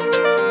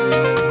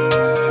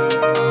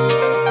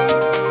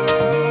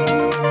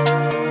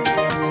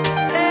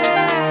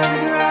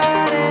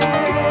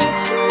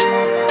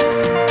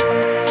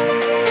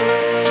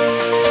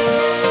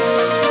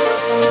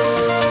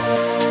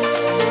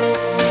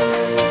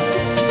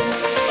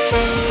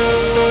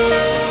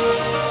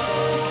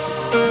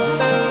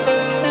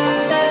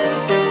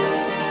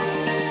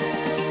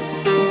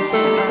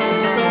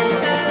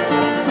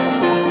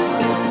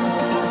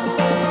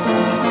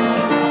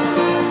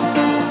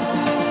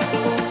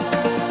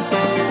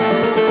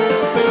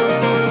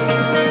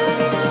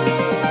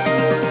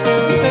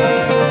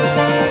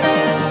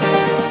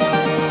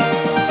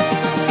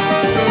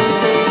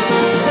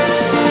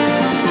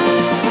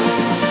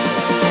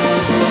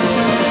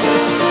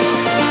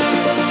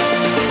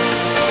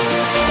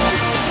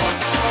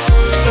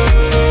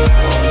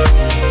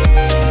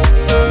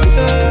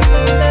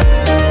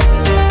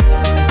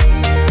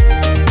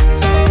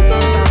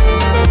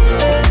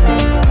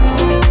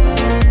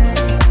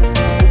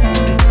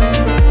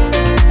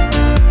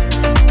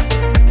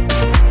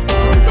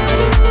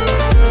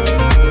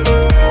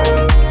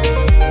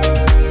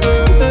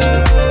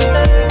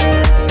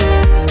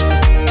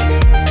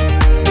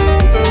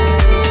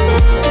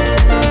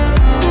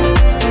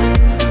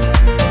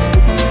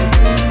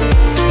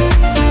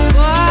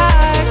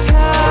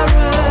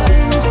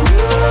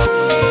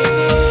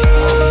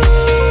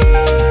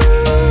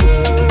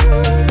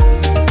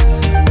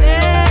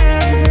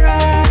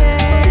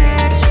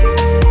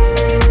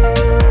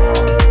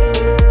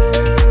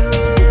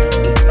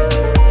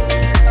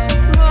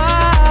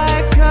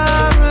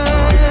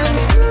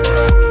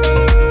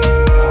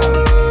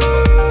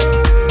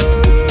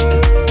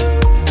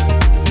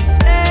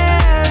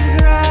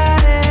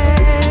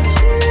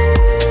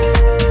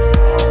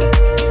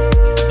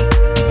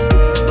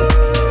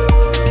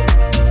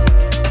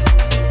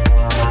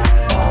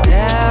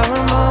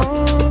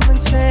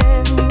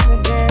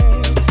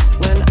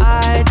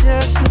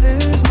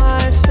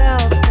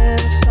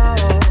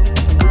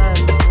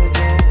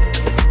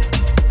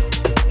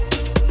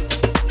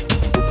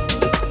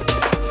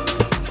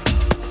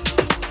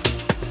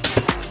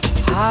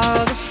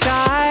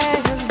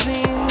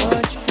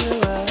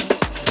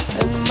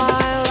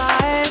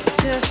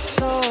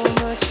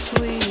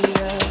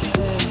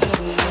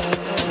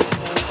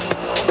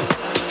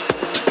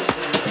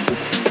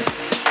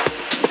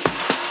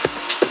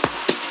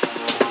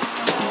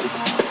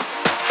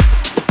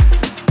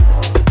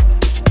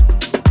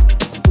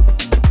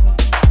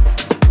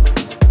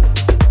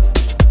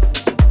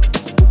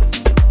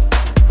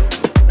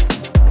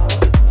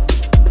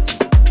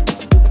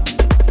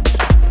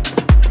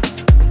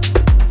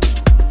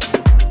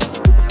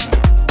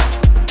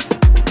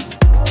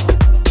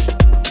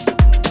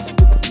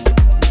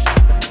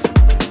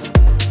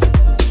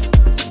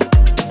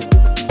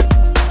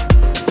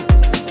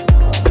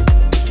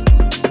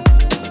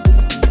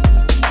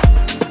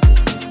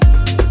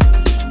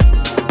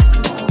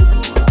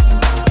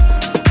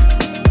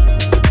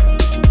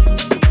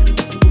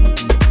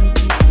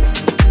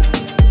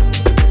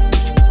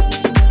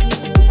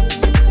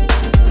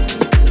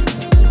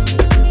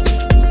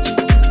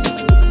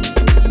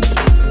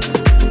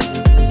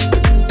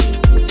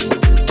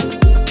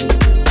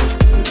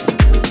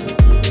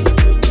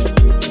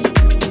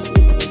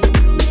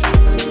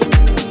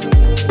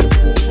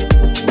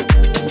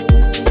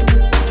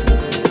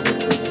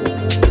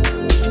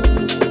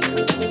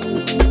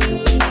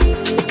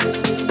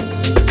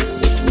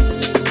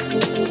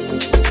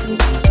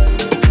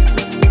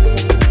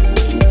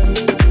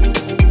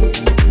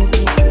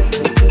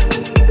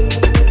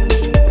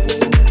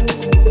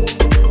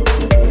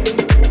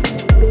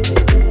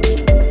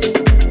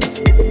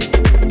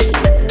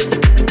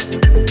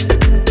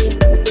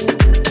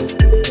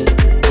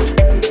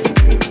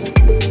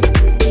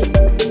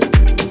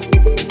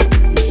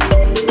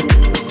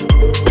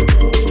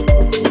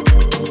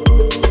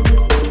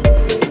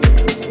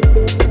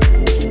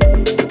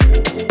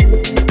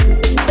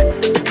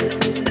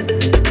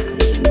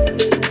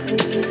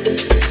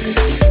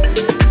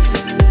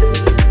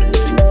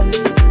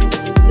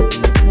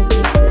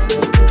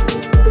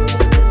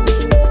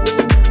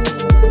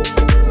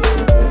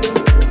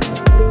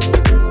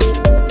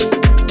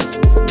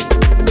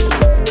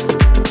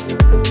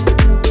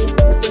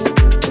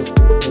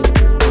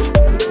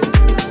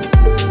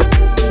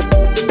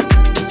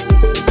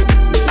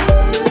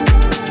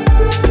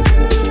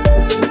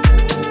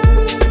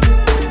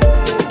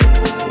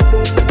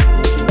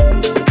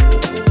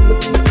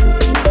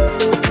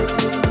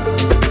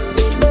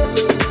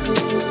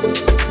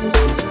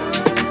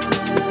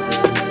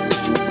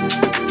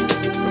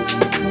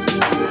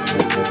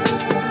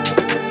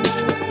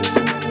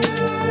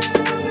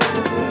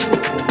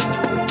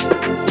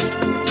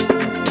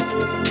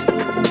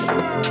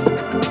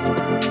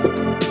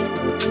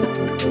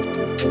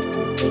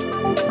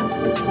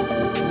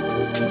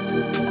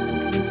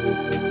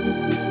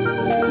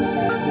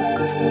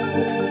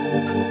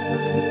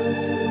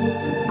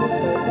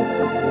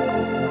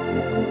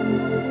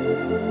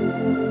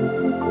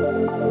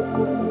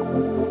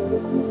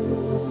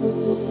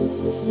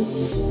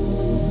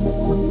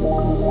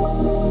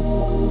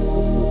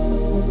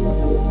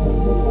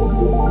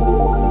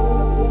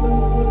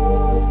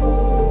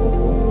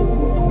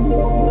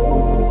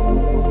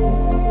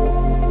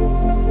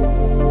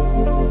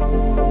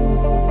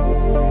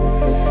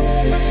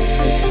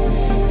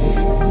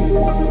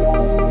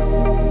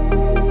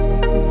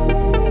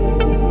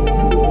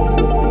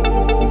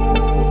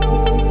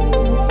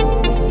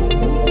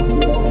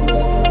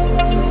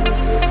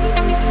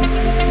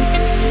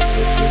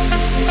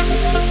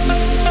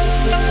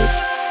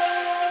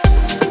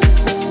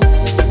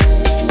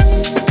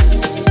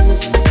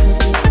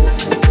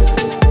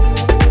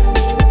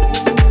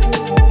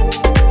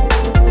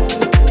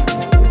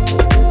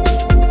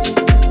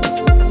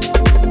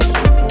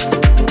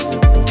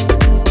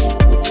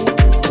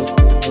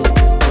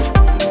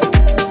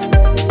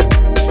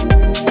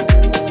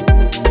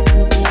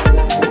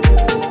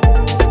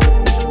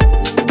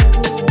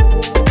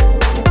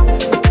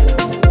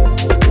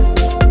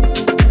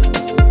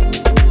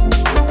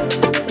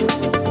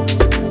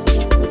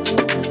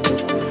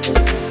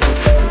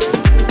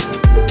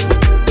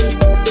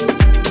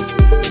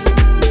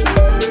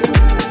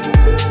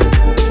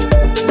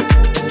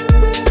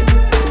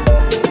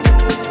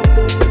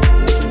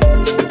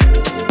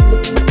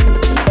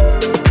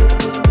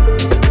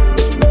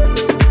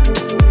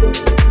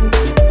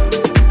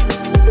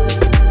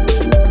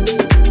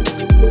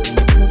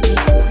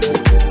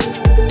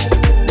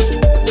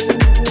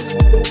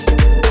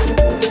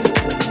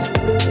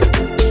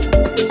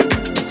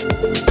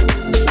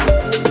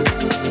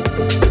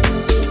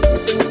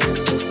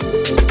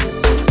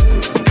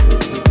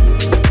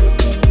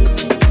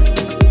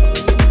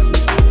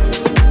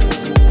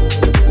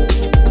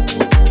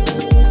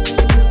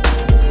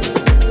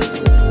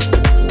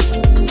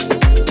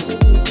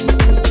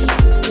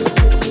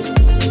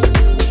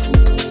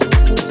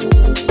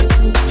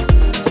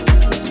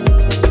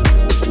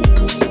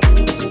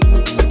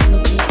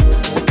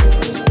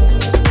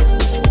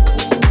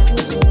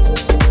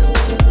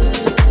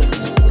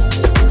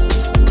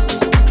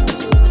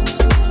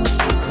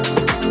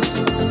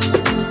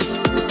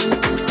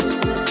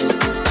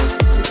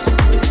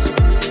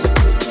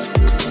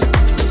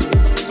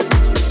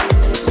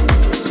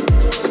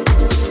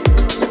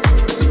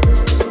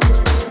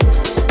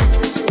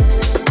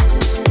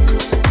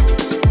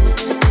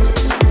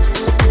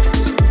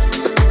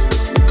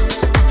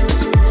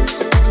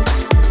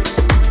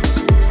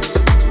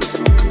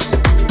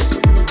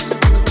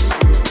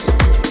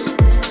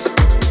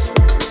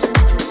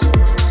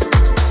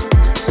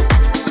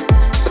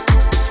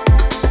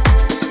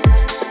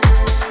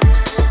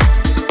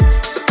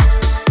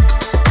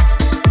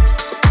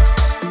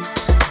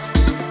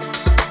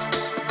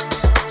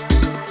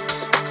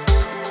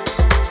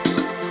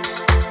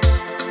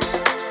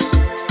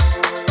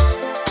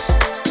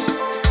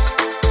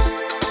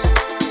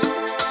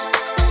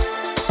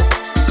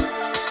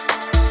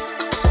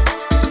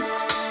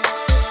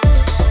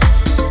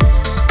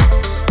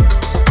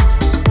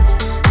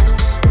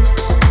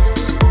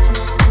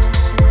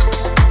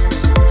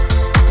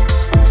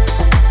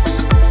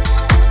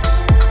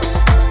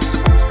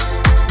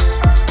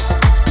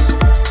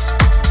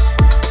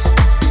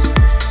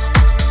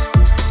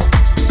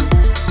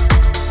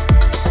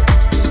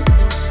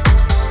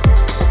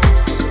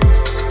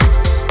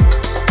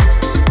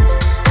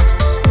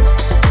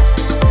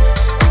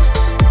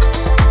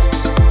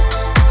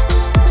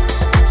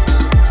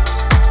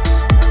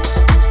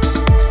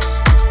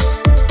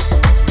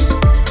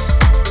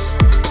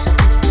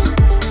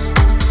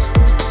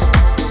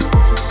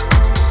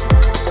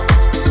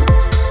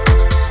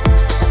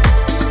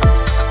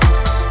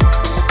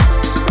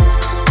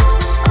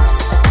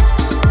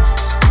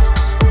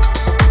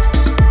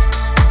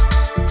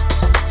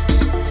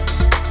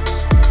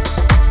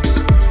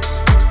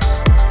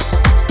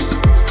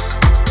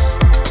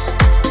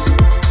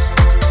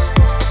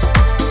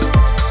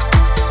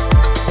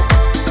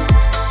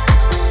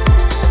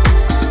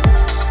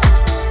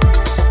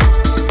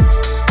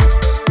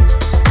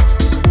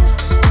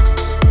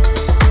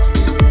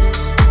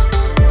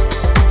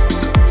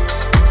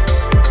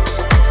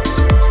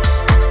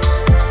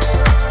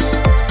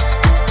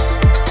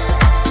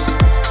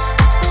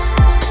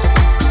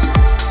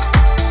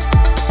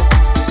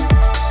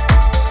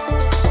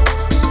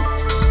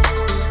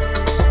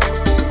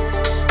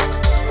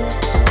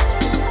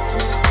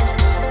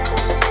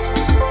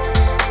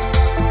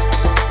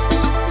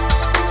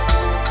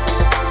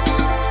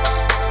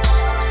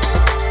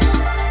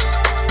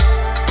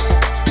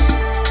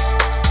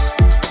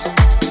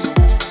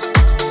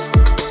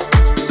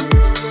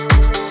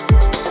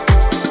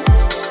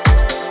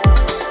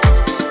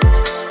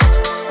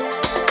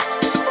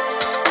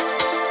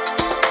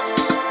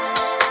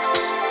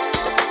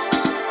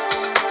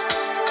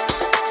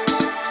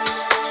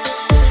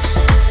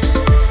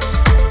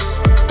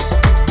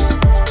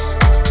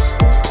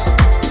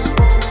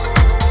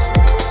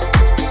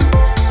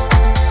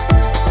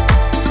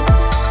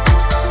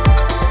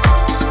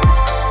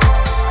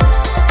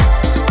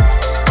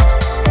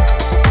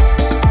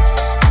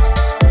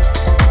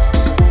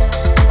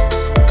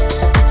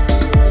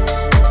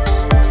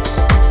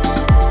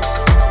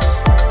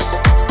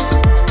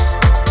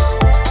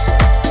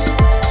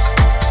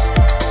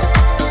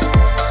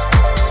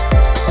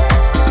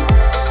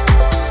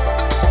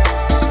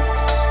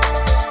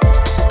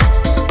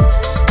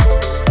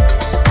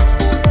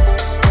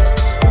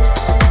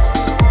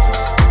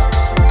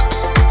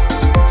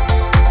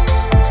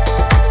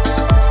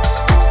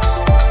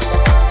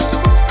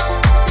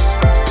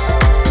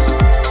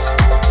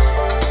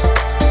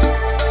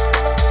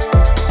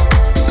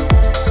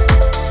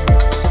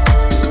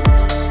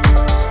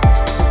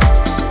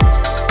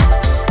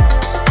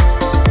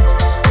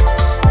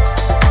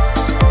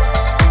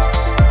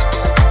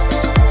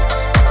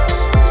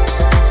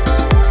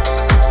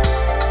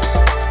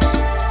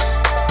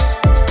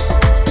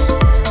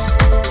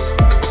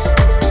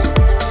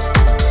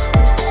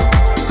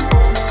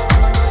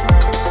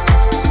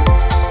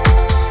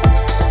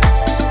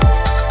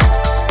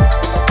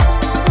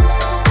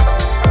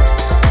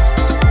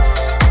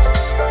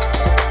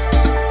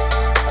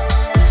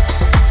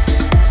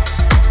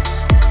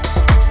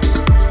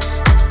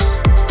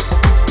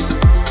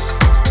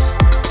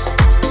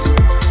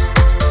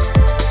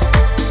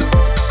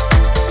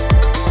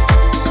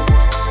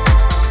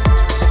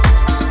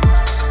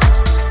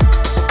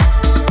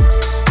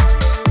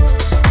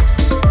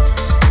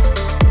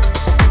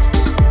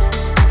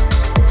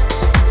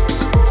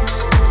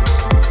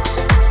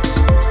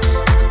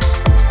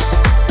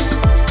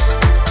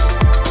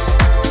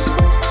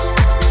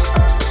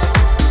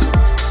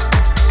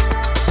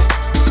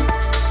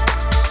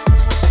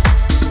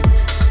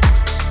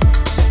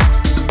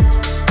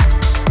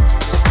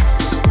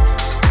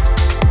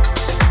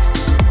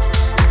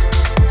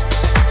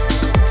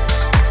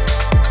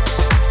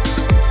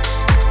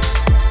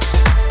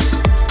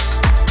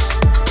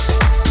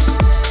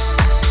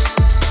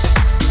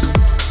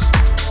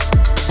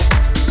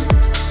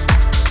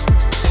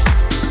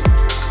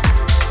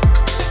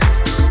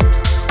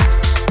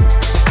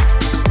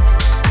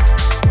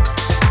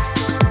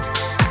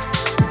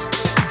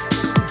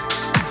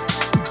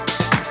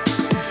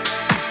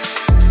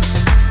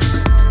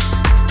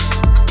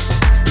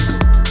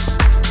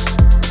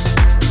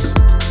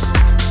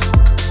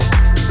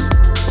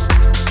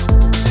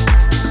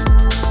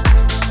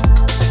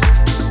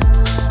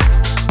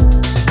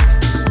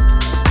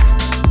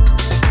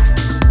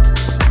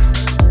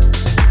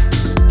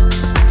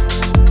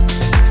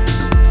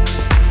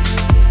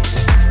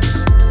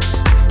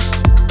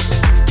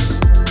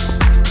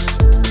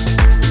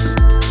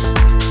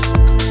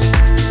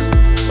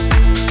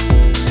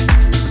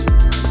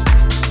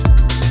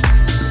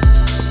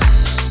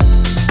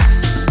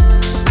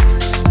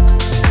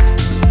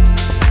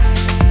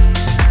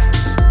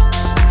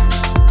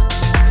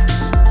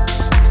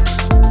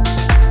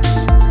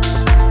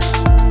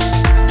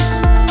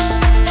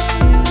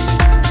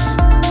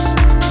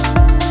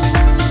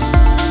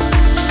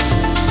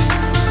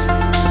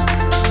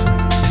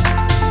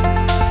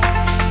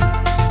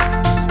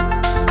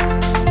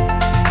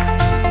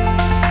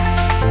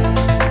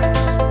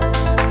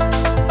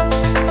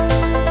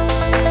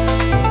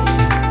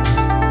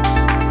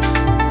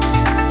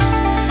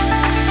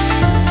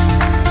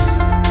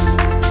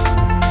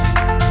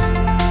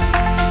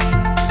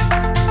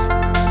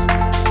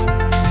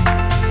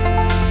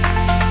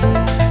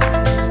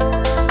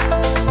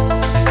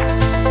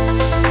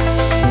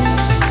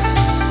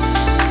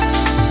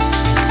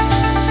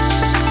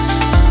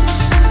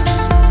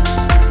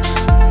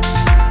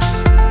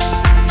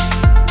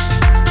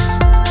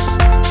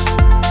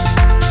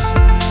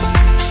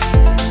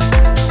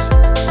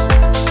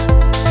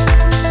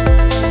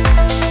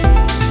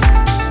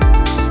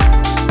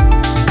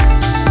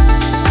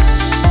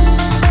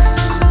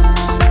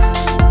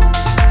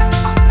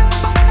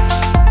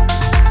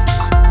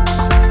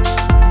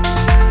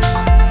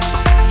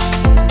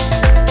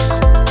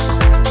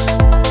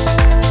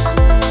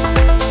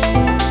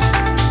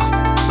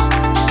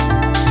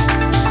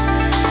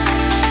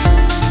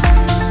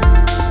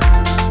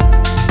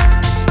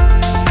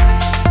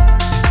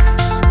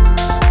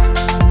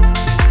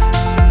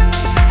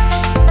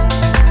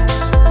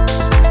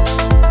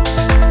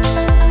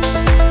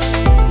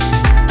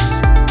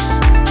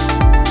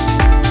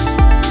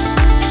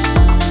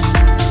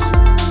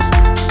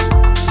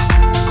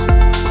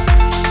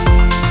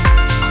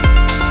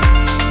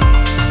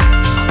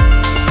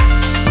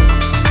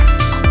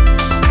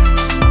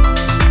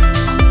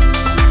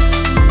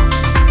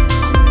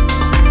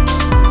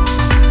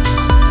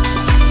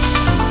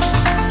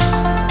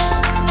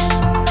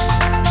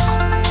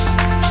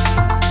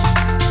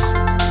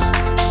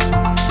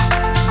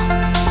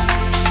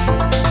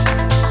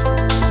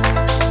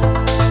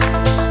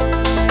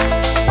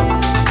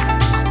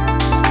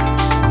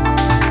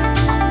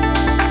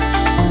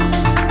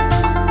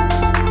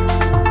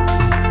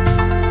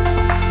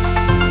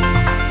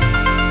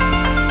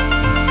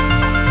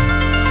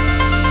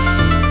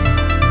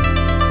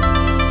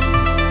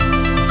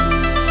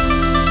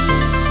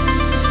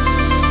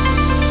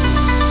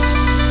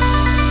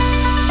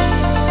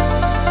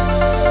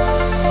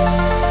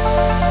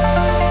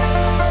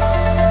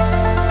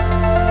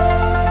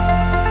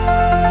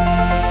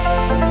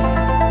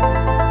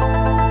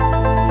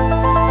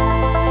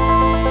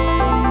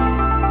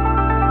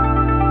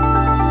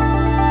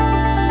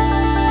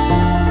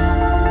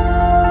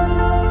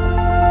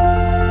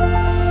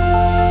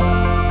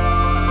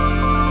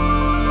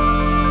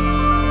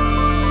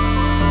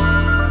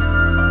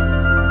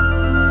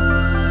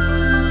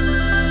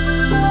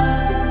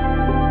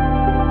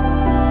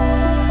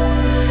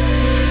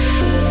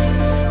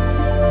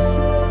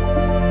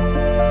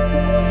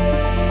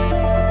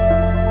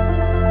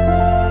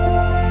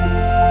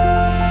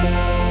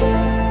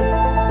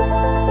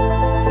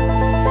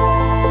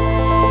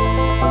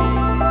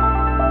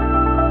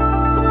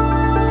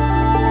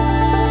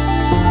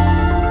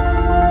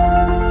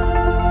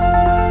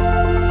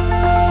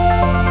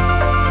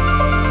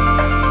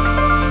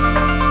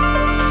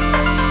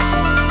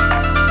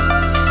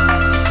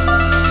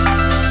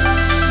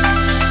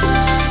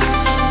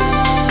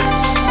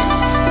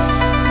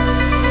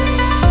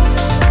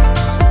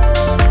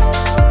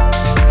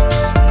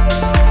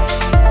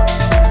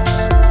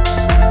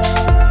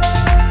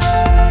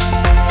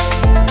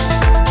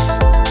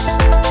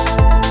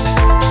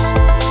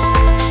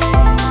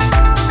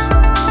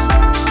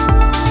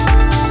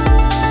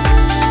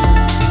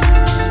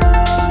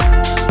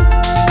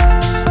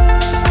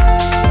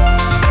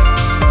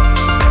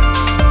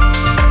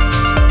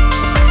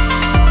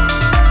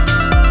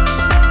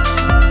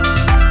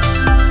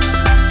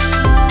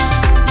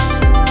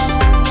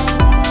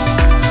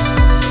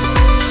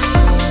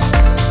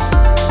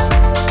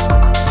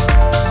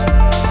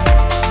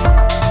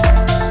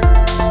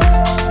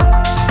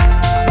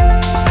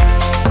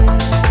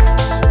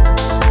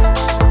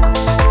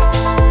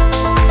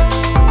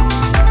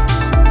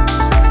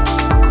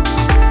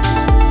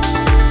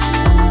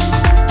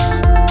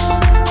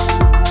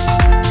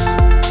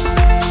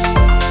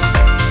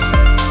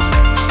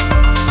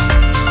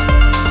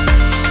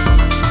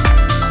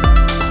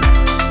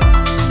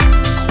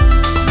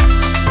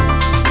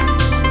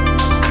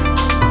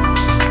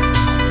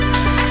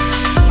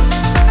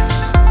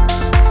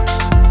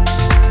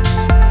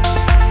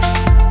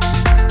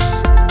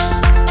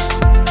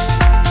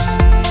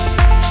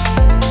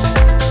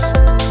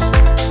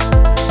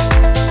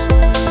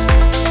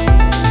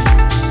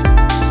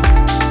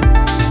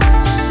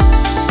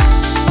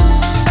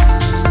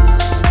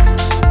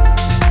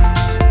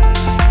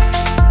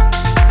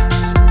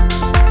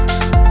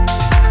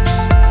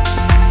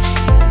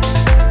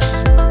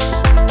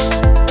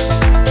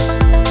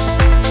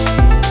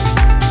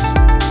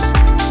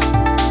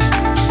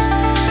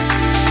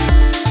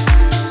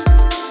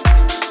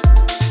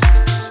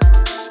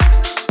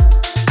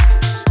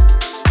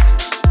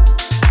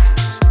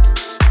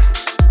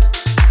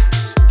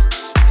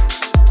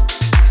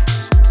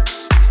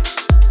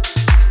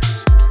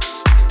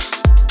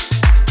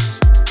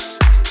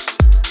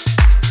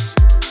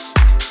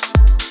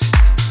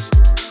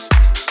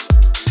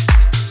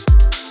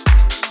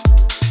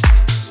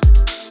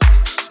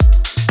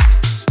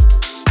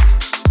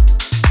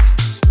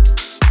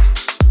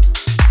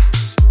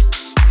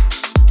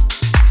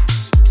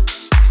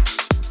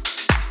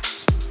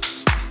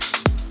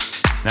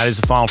That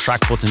is the final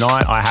track for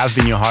tonight. I have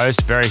been your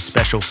host. Very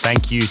special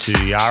thank you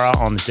to Yahra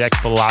on the deck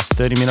for the last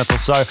 30 minutes or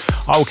so.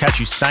 I will catch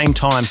you same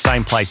time,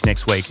 same place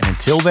next week. And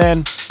until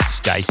then,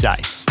 stay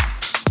safe.